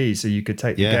CD, so you could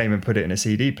take the game and put it in a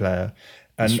CD player.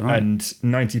 And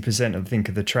 90%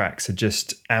 of the tracks are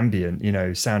just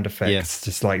ambient, sound effects,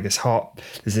 just like this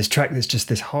there's this track that's just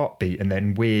this heartbeat, and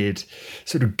then weird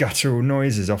sort of guttural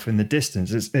noises off in the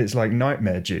distance. It's like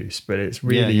nightmare juice, but it's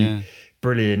really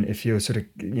brilliant if you're sort of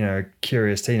a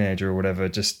curious teenager or whatever.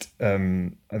 Just a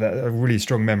really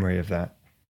strong memory of that.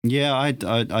 Yeah, I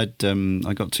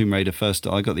got Tomb Raider first.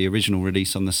 I got the original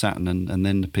release on the Saturn and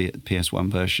then the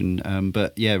PS1 version.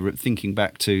 But yeah, thinking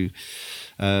back to,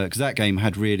 because that game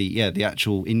had really, the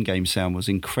actual in-game sound was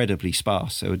incredibly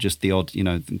sparse. There were just the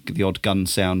odd gun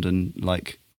sound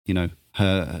and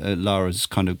her Lara's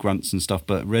kind of grunts and stuff,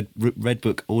 but Red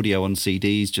Book audio on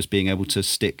CDs, just being able to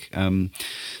stick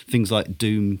things like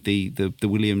Doom, the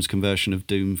Williams conversion of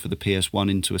Doom for the PS1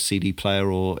 into a CD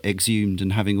player, or Exhumed,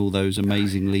 and having all those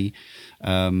amazingly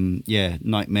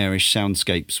nightmarish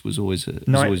soundscapes was always a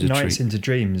Nights treat. into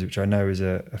Dreams, which I know is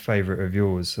a favourite of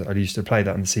yours. I used to play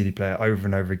that on the CD player over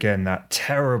and over again. That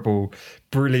terrible,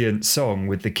 brilliant song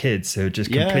with the kids who are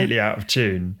just completely out of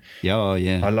tune. Yeah, oh,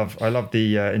 yeah. I love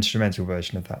the instrumental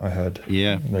version of that. I heard.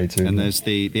 Yeah, later. And there's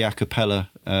the a cappella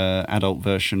adult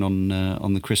version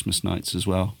on the Christmas nights as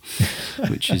well,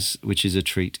 which is a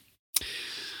treat.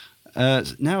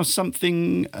 Now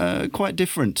something quite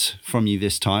different from you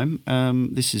this time.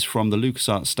 This is from the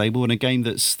LucasArts stable, and a game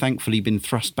that's thankfully been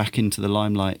thrust back into the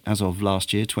limelight as of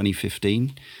last year,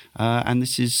 2015. And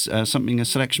this is a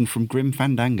selection from Grim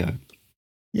Fandango.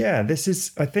 Yeah, this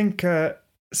is, I think,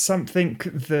 something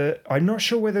that I'm not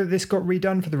sure whether this got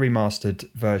redone for the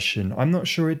remastered version. I'm not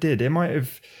sure it did. It might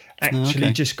have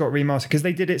actually just got remastered because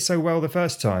they did it so well the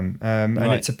first time. And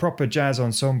it's a proper jazz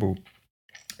ensemble.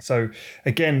 So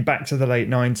again, back to the late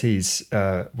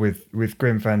 90s with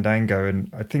Grim Fandango.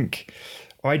 And I think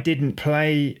I didn't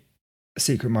play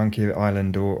Secret Monkey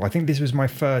Island, or I think this was my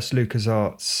first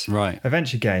LucasArts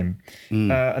adventure game.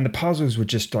 And the puzzles were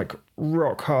just like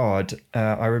rock hard.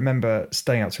 I remember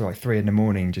staying up till like 3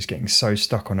 a.m, just getting so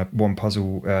stuck on one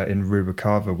puzzle in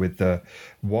Rubalcaba with the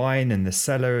wine and the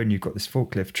cellar, and you've got this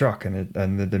forklift truck, and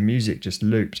the music just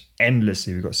looped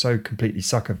endlessly. We got so completely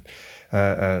sick of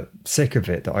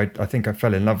it that I think I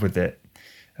fell in love with it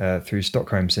through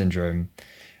Stockholm Syndrome.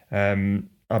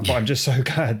 But I'm just so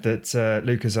glad that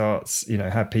LucasArts,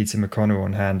 had Peter McConnell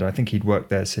on hand. I think he'd worked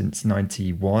there since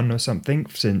 91 or something,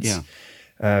 since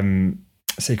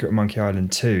Secret Monkey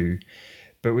Island 2.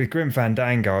 But with Grim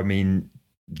Fandango, I mean,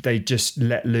 they just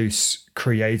let loose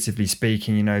creatively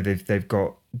speaking. They've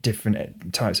got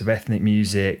different types of ethnic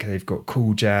music. They've got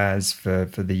cool jazz for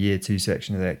the year 2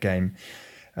 section of that game.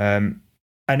 And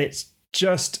it's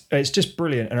just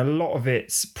brilliant, and a lot of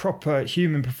it's proper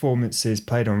human performances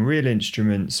played on real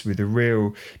instruments with a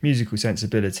real musical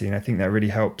sensibility, and I think that really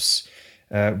helps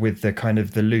with the kind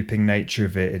of the looping nature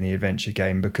of it in the adventure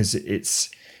game, because it's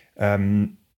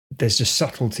there's just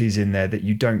subtleties in there that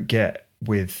you don't get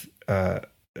with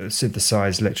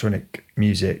synthesized electronic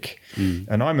music.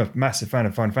 And I'm a massive fan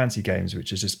of Final Fantasy games,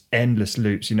 which is just endless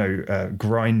loops,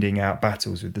 grinding out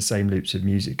battles with the same loops of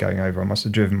music going over. I must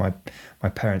have driven my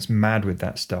parents mad with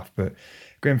that stuff. But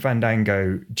Grim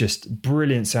Fandango, just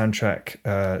brilliant soundtrack,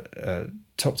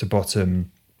 top to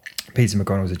bottom. Peter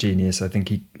McConnell's a genius. I think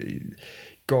he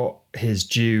got his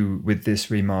due with this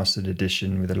remastered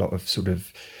edition, with a lot of sort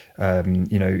of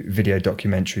video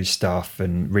documentary stuff,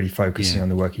 and really focusing on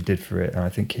the work he did for it. And I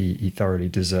think he thoroughly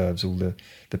deserves all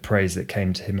the praise that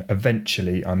came to him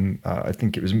eventually. I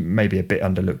think it was maybe a bit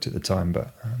underlooked at the time,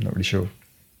 but I'm not really sure.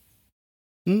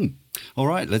 All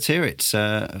right, let's hear it.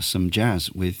 Some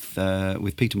jazz with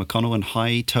Peter McConnell and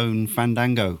High Tone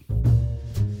Fandango.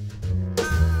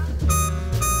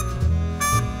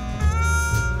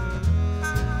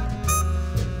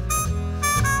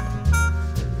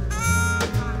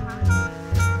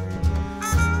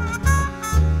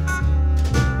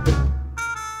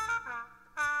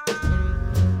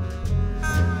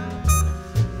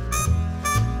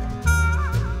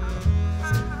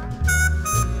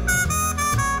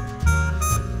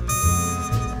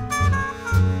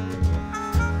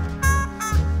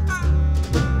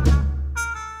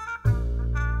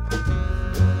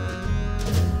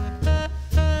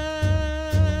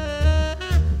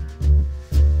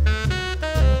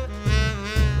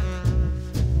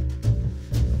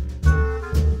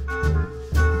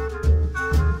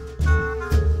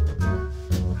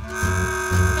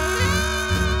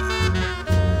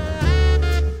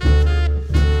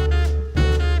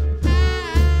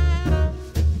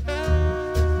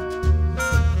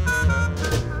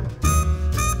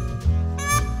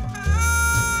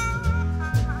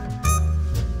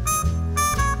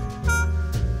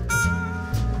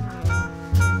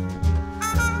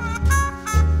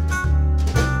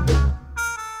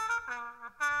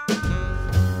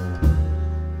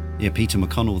 Peter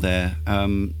McConnell there.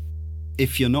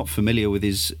 If you're not familiar with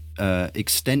his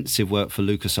extensive work for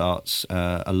LucasArts,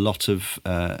 a lot of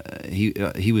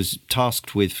he was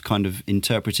tasked with kind of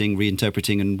interpreting,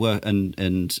 reinterpreting, and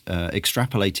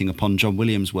extrapolating upon John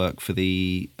Williams' work for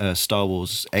the Star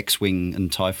Wars X-Wing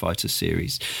and TIE Fighter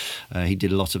series. He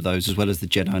did a lot of those, as well as the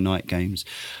Jedi Knight games.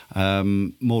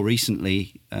 More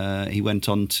recently, he went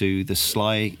on to the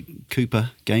Sly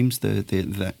Cooper games,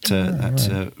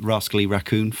 that rascally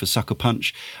raccoon for Sucker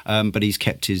Punch, but he's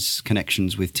kept his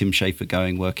connections with Tim Schafer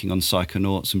going, working on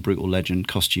Psychonauts and Brutal Legend,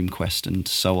 Costume Quest, and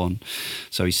so on.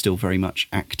 So he's still very much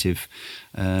active,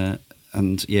 and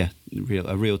a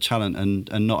real talent,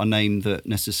 and not a name that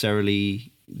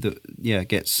necessarily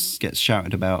gets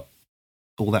shouted about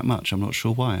all that much. I'm not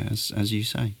sure why, as you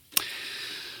say.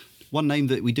 One name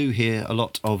that we do hear a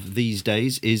lot of these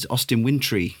days is Austin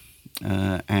Wintory,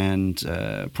 and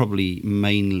probably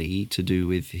mainly to do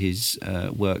with his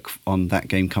work on That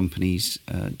Game Company's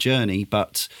Journey,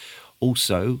 but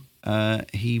also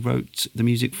he wrote the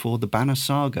music for the Banner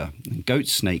Saga. Goat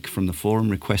Snake from the forum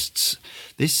requests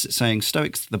this, saying,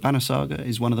 Stoics, the Banner Saga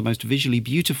is one of the most visually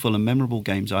beautiful and memorable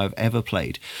games I have ever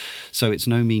played. So it's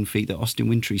no mean feat that Austin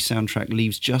Wintory's soundtrack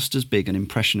leaves just as big an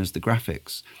impression as the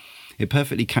graphics. It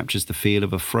perfectly captures the feel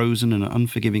of a frozen and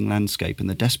unforgiving landscape and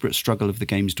the desperate struggle of the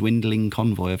game's dwindling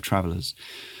convoy of travellers.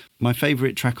 My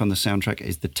favourite track on the soundtrack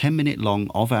is the 10-minute long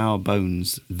Of Our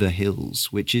Bones, The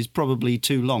Hills, which is probably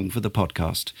too long for the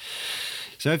podcast.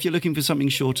 So if you're looking for something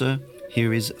shorter,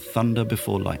 here is Thunder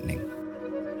Before Lightning.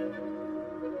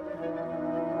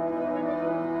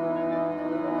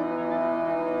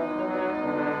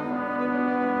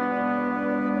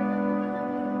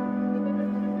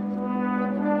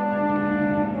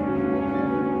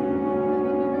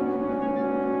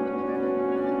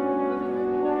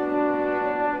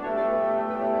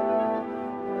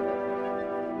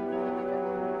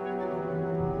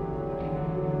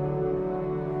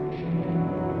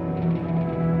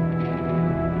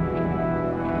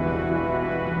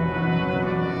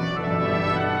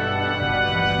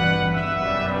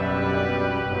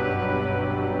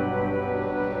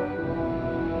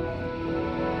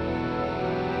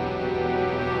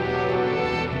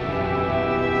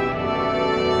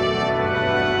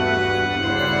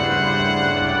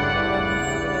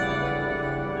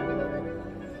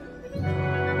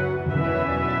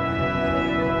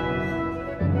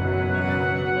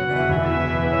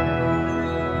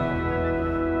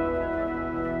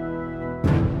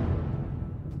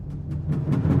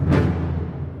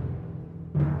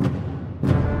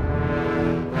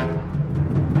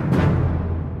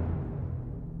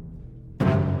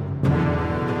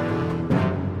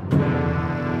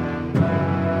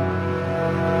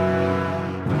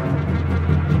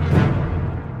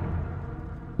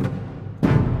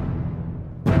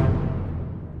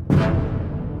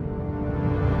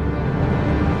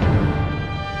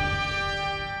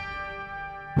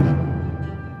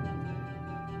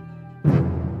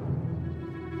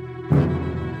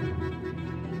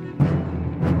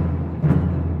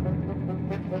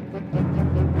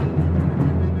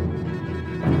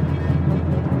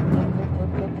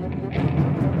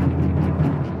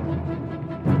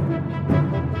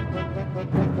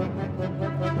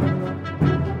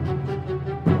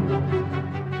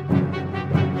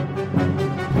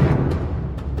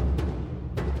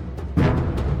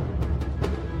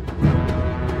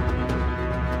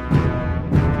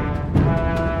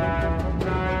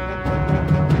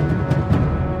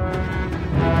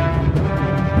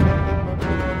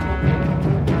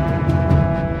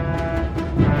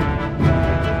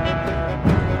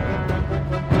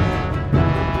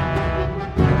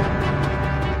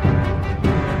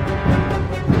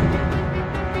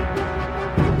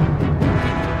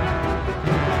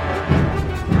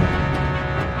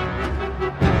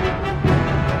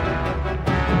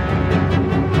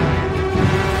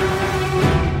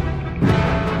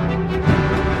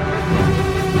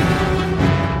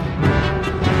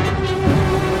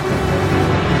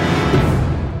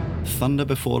 Thunder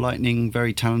Before Lightning,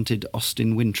 very talented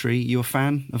Austin Wintory. You a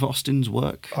fan of Austin's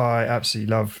work? I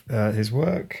absolutely love his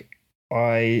work.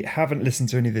 I haven't listened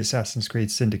to any of the Assassin's Creed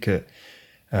Syndicate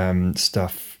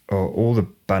stuff, or all the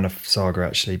Banner Saga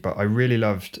actually, but I really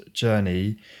loved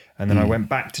Journey. And then I went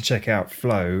back to check out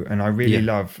Flow, and I really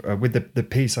love, with the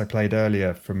piece I played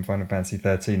earlier from Final Fantasy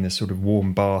 13, this sort of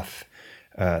warm bath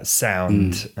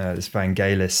sound, this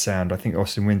Vangelis sound. I think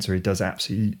Austin Wintory does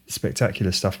absolutely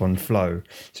spectacular stuff on Flow.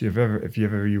 So if you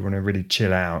ever want to really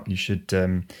chill out, you should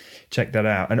check that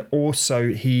out. And also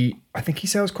I think he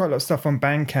sells quite a lot of stuff on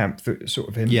Bandcamp,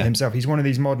 himself. He's one of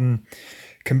these modern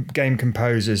game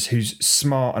composers who's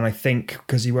smart, and I think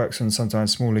because he works on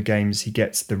sometimes smaller games, he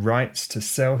gets the rights to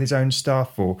sell his own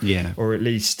stuff, or at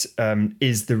least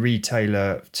is the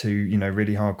retailer to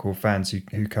really hardcore fans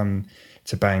who come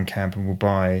to Bandcamp and will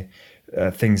buy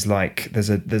things like there's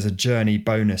a Journey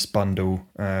bonus bundle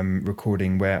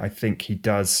recording where I think he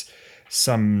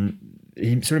sort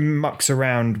of mucks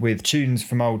around with tunes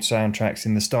from old soundtracks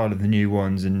in the style of the new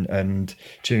ones, and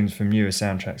tunes from newer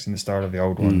soundtracks in the style of the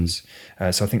old ones.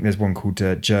 So I think there's one called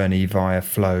Journey via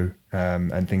Flow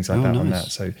and things like that. Nice. On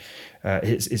that. So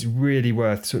it's really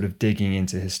worth sort of digging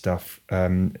into his stuff.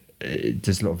 It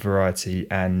does a lot of variety,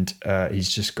 and he's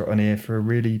just got an ear for a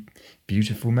really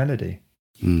beautiful melody.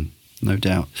 No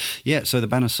doubt. Yeah, so the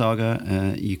Banner Saga,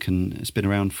 it's been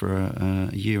around for a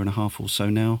year and a half or so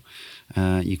now.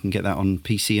 You can get that on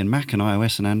PC and Mac and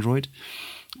iOS and Android.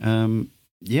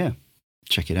 Yeah,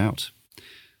 check it out.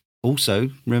 Also,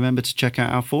 remember to check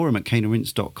out our forum at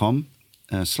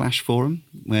caneandrinse.com/forum,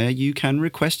 where you can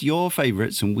request your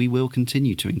favourites, and we will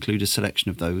continue to include a selection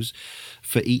of those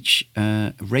for each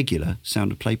regular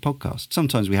Sound of Play podcast.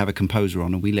 Sometimes we have a composer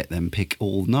on and we let them pick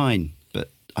all 9,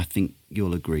 but I think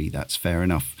you'll agree that's fair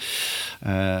enough.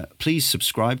 Please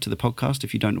subscribe to the podcast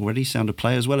if you don't already, Sound of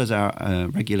Play, as well as our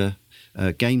regular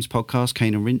games podcast,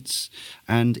 Cane and Rinse.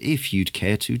 And if you'd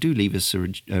care to, do leave us a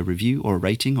review or a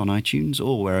rating on iTunes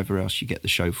or wherever else you get the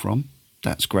show from.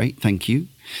 That's great. Thank you.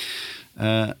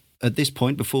 At this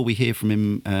point, before we hear from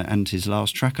him and his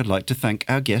last track, I'd like to thank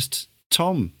our guest,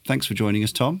 Tom. Thanks for joining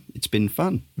us, Tom. It's been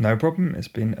fun. No problem. It's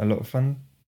been a lot of fun.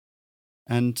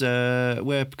 And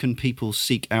where can people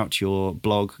seek out your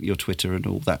blog, your Twitter, and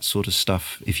all that sort of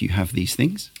stuff if you have these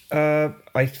things?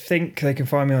 I think they can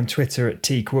find me on Twitter at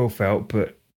tquilfelt,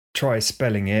 but try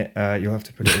spelling it. You'll have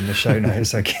to put it in the show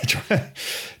notes. Okay,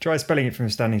 try spelling it from a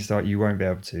standing start. You won't be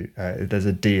able to. There's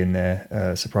a D in there,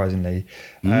 surprisingly.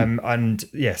 And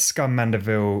yes,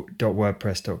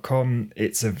 scummandeville.wordpress.com.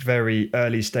 It's a very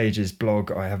early stages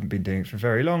blog. I haven't been doing it for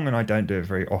very long, and I don't do it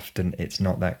very often. It's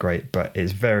not that great, but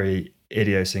it's very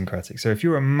idiosyncratic. So if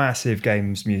you're a massive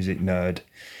games music nerd,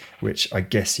 which I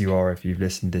guess you are if you've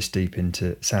listened this deep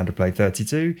into Sound of Play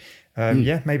 32,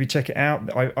 yeah, maybe check it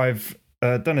out. I've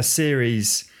done a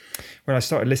series. When I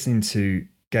started listening to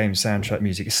game soundtrack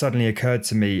music, it suddenly occurred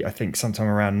to me, I think sometime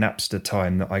around Napster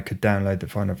time, that I could download the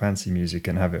Final Fantasy music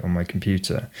and have it on my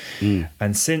computer.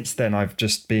 And since then I've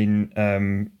just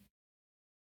been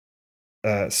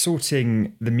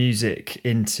sorting the music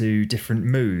into different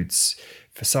moods.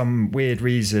 For some weird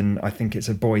reason, I think it's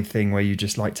a boy thing where you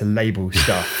just like to label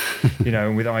stuff.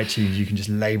 And with iTunes, you can just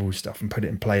label stuff and put it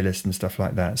in playlists and stuff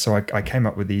like that. So I came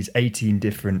up with these 18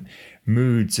 different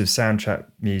moods of soundtrack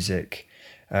music.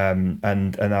 And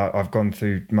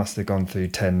I've must have gone through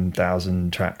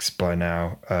 10,000 tracks by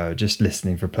now, just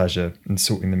listening for pleasure and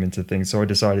sorting them into things. So I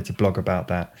decided to blog about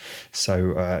that.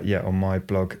 So on my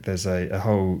blog, there's a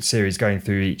whole series going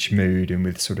through each mood and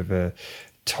with sort of a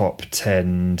top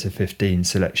 10 to 15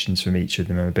 selections from each of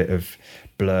them and a bit of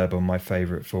blurb on my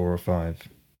favourite 4 or 5.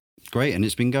 Great, and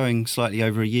it's been going slightly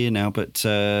over a year now, but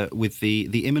with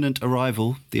the imminent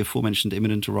arrival, the aforementioned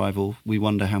imminent arrival, we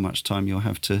wonder how much time you'll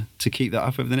have to keep that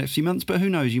up over the next few months. But who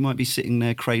knows, you might be sitting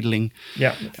there cradling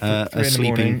a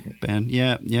sleeping band.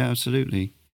 Yeah,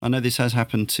 absolutely. I know this has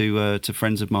happened to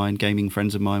friends of mine, gaming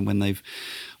friends of mine, when they've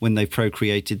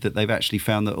procreated, that they've actually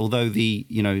found that although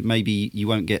maybe you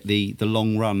won't get the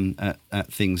long run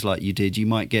at things like you did, you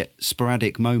might get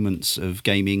sporadic moments of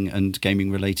gaming and gaming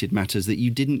related matters that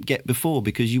you didn't get before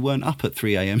because you weren't up at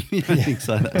 3 a.m. Things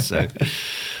like that. So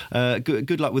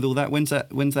good luck with all that. When's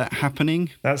that happening?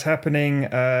 That's happening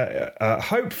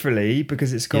hopefully,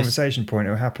 because it's a conversation point,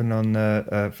 it'll happen on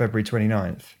February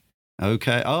 29th.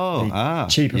 Okay.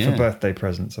 Cheaper for birthday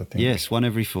presents, I think. Yes, 1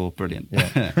 every 4. Brilliant.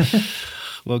 Yeah.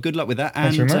 Well, good luck with that.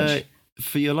 Thanks very much.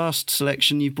 For your last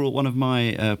selection, you've brought one of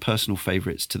my personal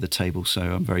favourites to the table, so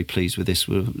I'm very pleased with this.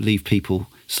 We'll leave people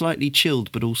slightly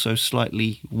chilled, but also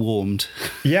slightly warmed.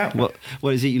 Yeah.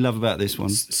 What is it you love about this one?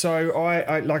 So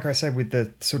I like I said, with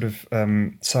the sort of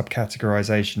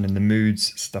subcategorization and the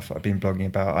moods stuff that I've been blogging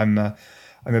about, I'm a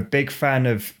big fan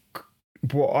of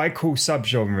what I call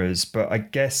subgenres, but I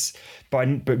guess,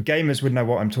 but gamers would know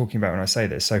what I'm talking about when I say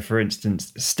this. So, for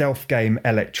instance, stealth game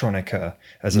electronica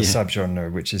as a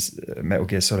subgenre, which is Metal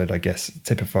Gear Solid, I guess,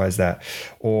 typifies that,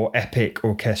 or epic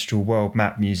orchestral world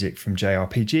map music from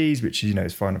JRPGs, which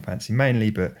is Final Fantasy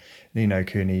mainly, but Ni no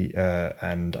Kuni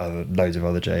and loads of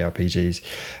other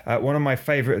JRPGs. One of my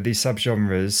favourite of these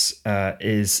subgenres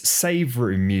is save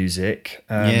room music,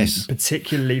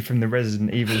 particularly from the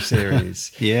Resident Evil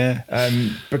series.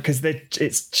 Because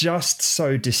it's just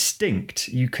so distinct.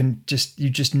 You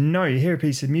just know, you hear a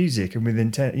piece of music and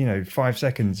within 5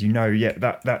 seconds,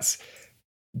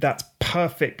 that's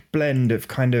perfect blend of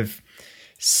kind of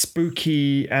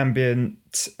spooky ambient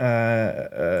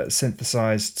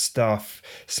synthesized stuff,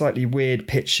 slightly weird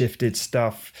pitch shifted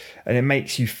stuff, and it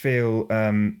makes you feel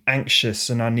anxious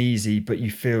and uneasy, but you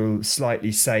feel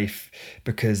slightly safe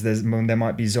because there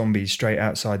might be zombies straight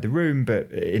outside the room,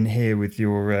 but in here with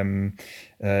your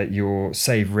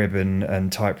save ribbon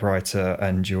and typewriter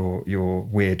and your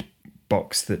weird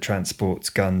box that transports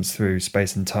guns through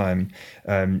space and time,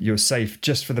 you're safe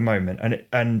just for the moment.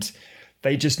 And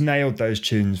they just nailed those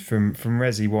tunes from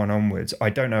Resi 1 onwards.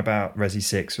 I don't know about Resi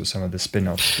 6 or some of the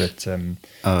spin-offs, but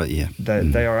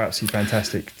they are absolutely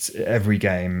fantastic. Every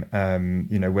game,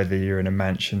 whether you're in a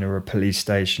mansion or a police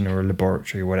station or a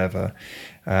laboratory or whatever.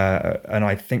 And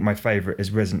I think my favourite is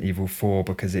Resident Evil 4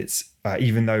 because it's,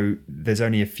 even though there's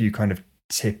only a few kind of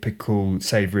typical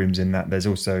save rooms in that, there's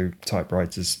also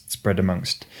typewriters spread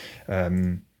amongst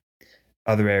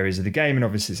other areas of the game, and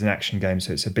obviously it's an action game,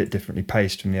 so it's a bit differently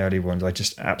paced from the early ones. I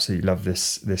just absolutely love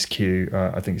this queue.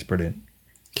 I think it's brilliant.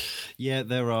 Yeah,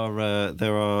 there are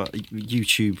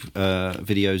YouTube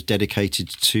videos dedicated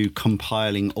to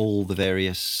compiling all the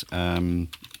various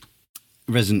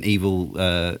Resident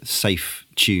Evil safe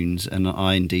tunes, and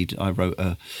I wrote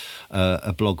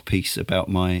a blog piece about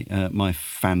my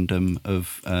fandom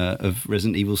of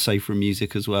Resident Evil safe room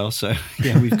music as well. So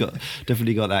yeah, we've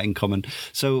definitely got that in common.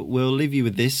 So we'll leave you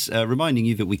with this, reminding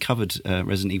you that we covered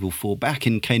Resident Evil 4 back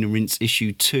in Cane and Rinse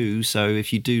issue 2. So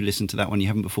if you do listen to that one you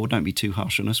haven't before, don't be too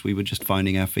harsh on us. We were just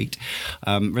finding our feet.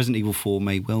 Resident Evil 4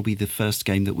 may well be the first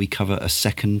game that we cover a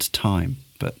second time,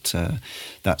 but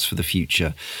that's for the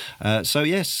future. So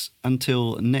yes,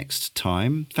 until next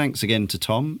time, thanks again to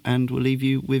Tom, and we'll leave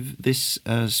you with this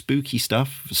spooky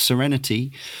stuff,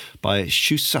 Serenity by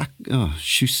Shusaku.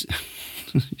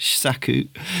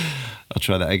 I'll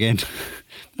try that again.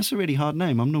 That's a really hard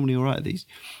name. I'm normally all right at these.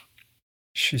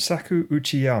 Shusaku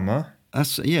Uchiyama. And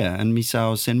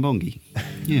Misao Senbongi.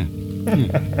 Yeah.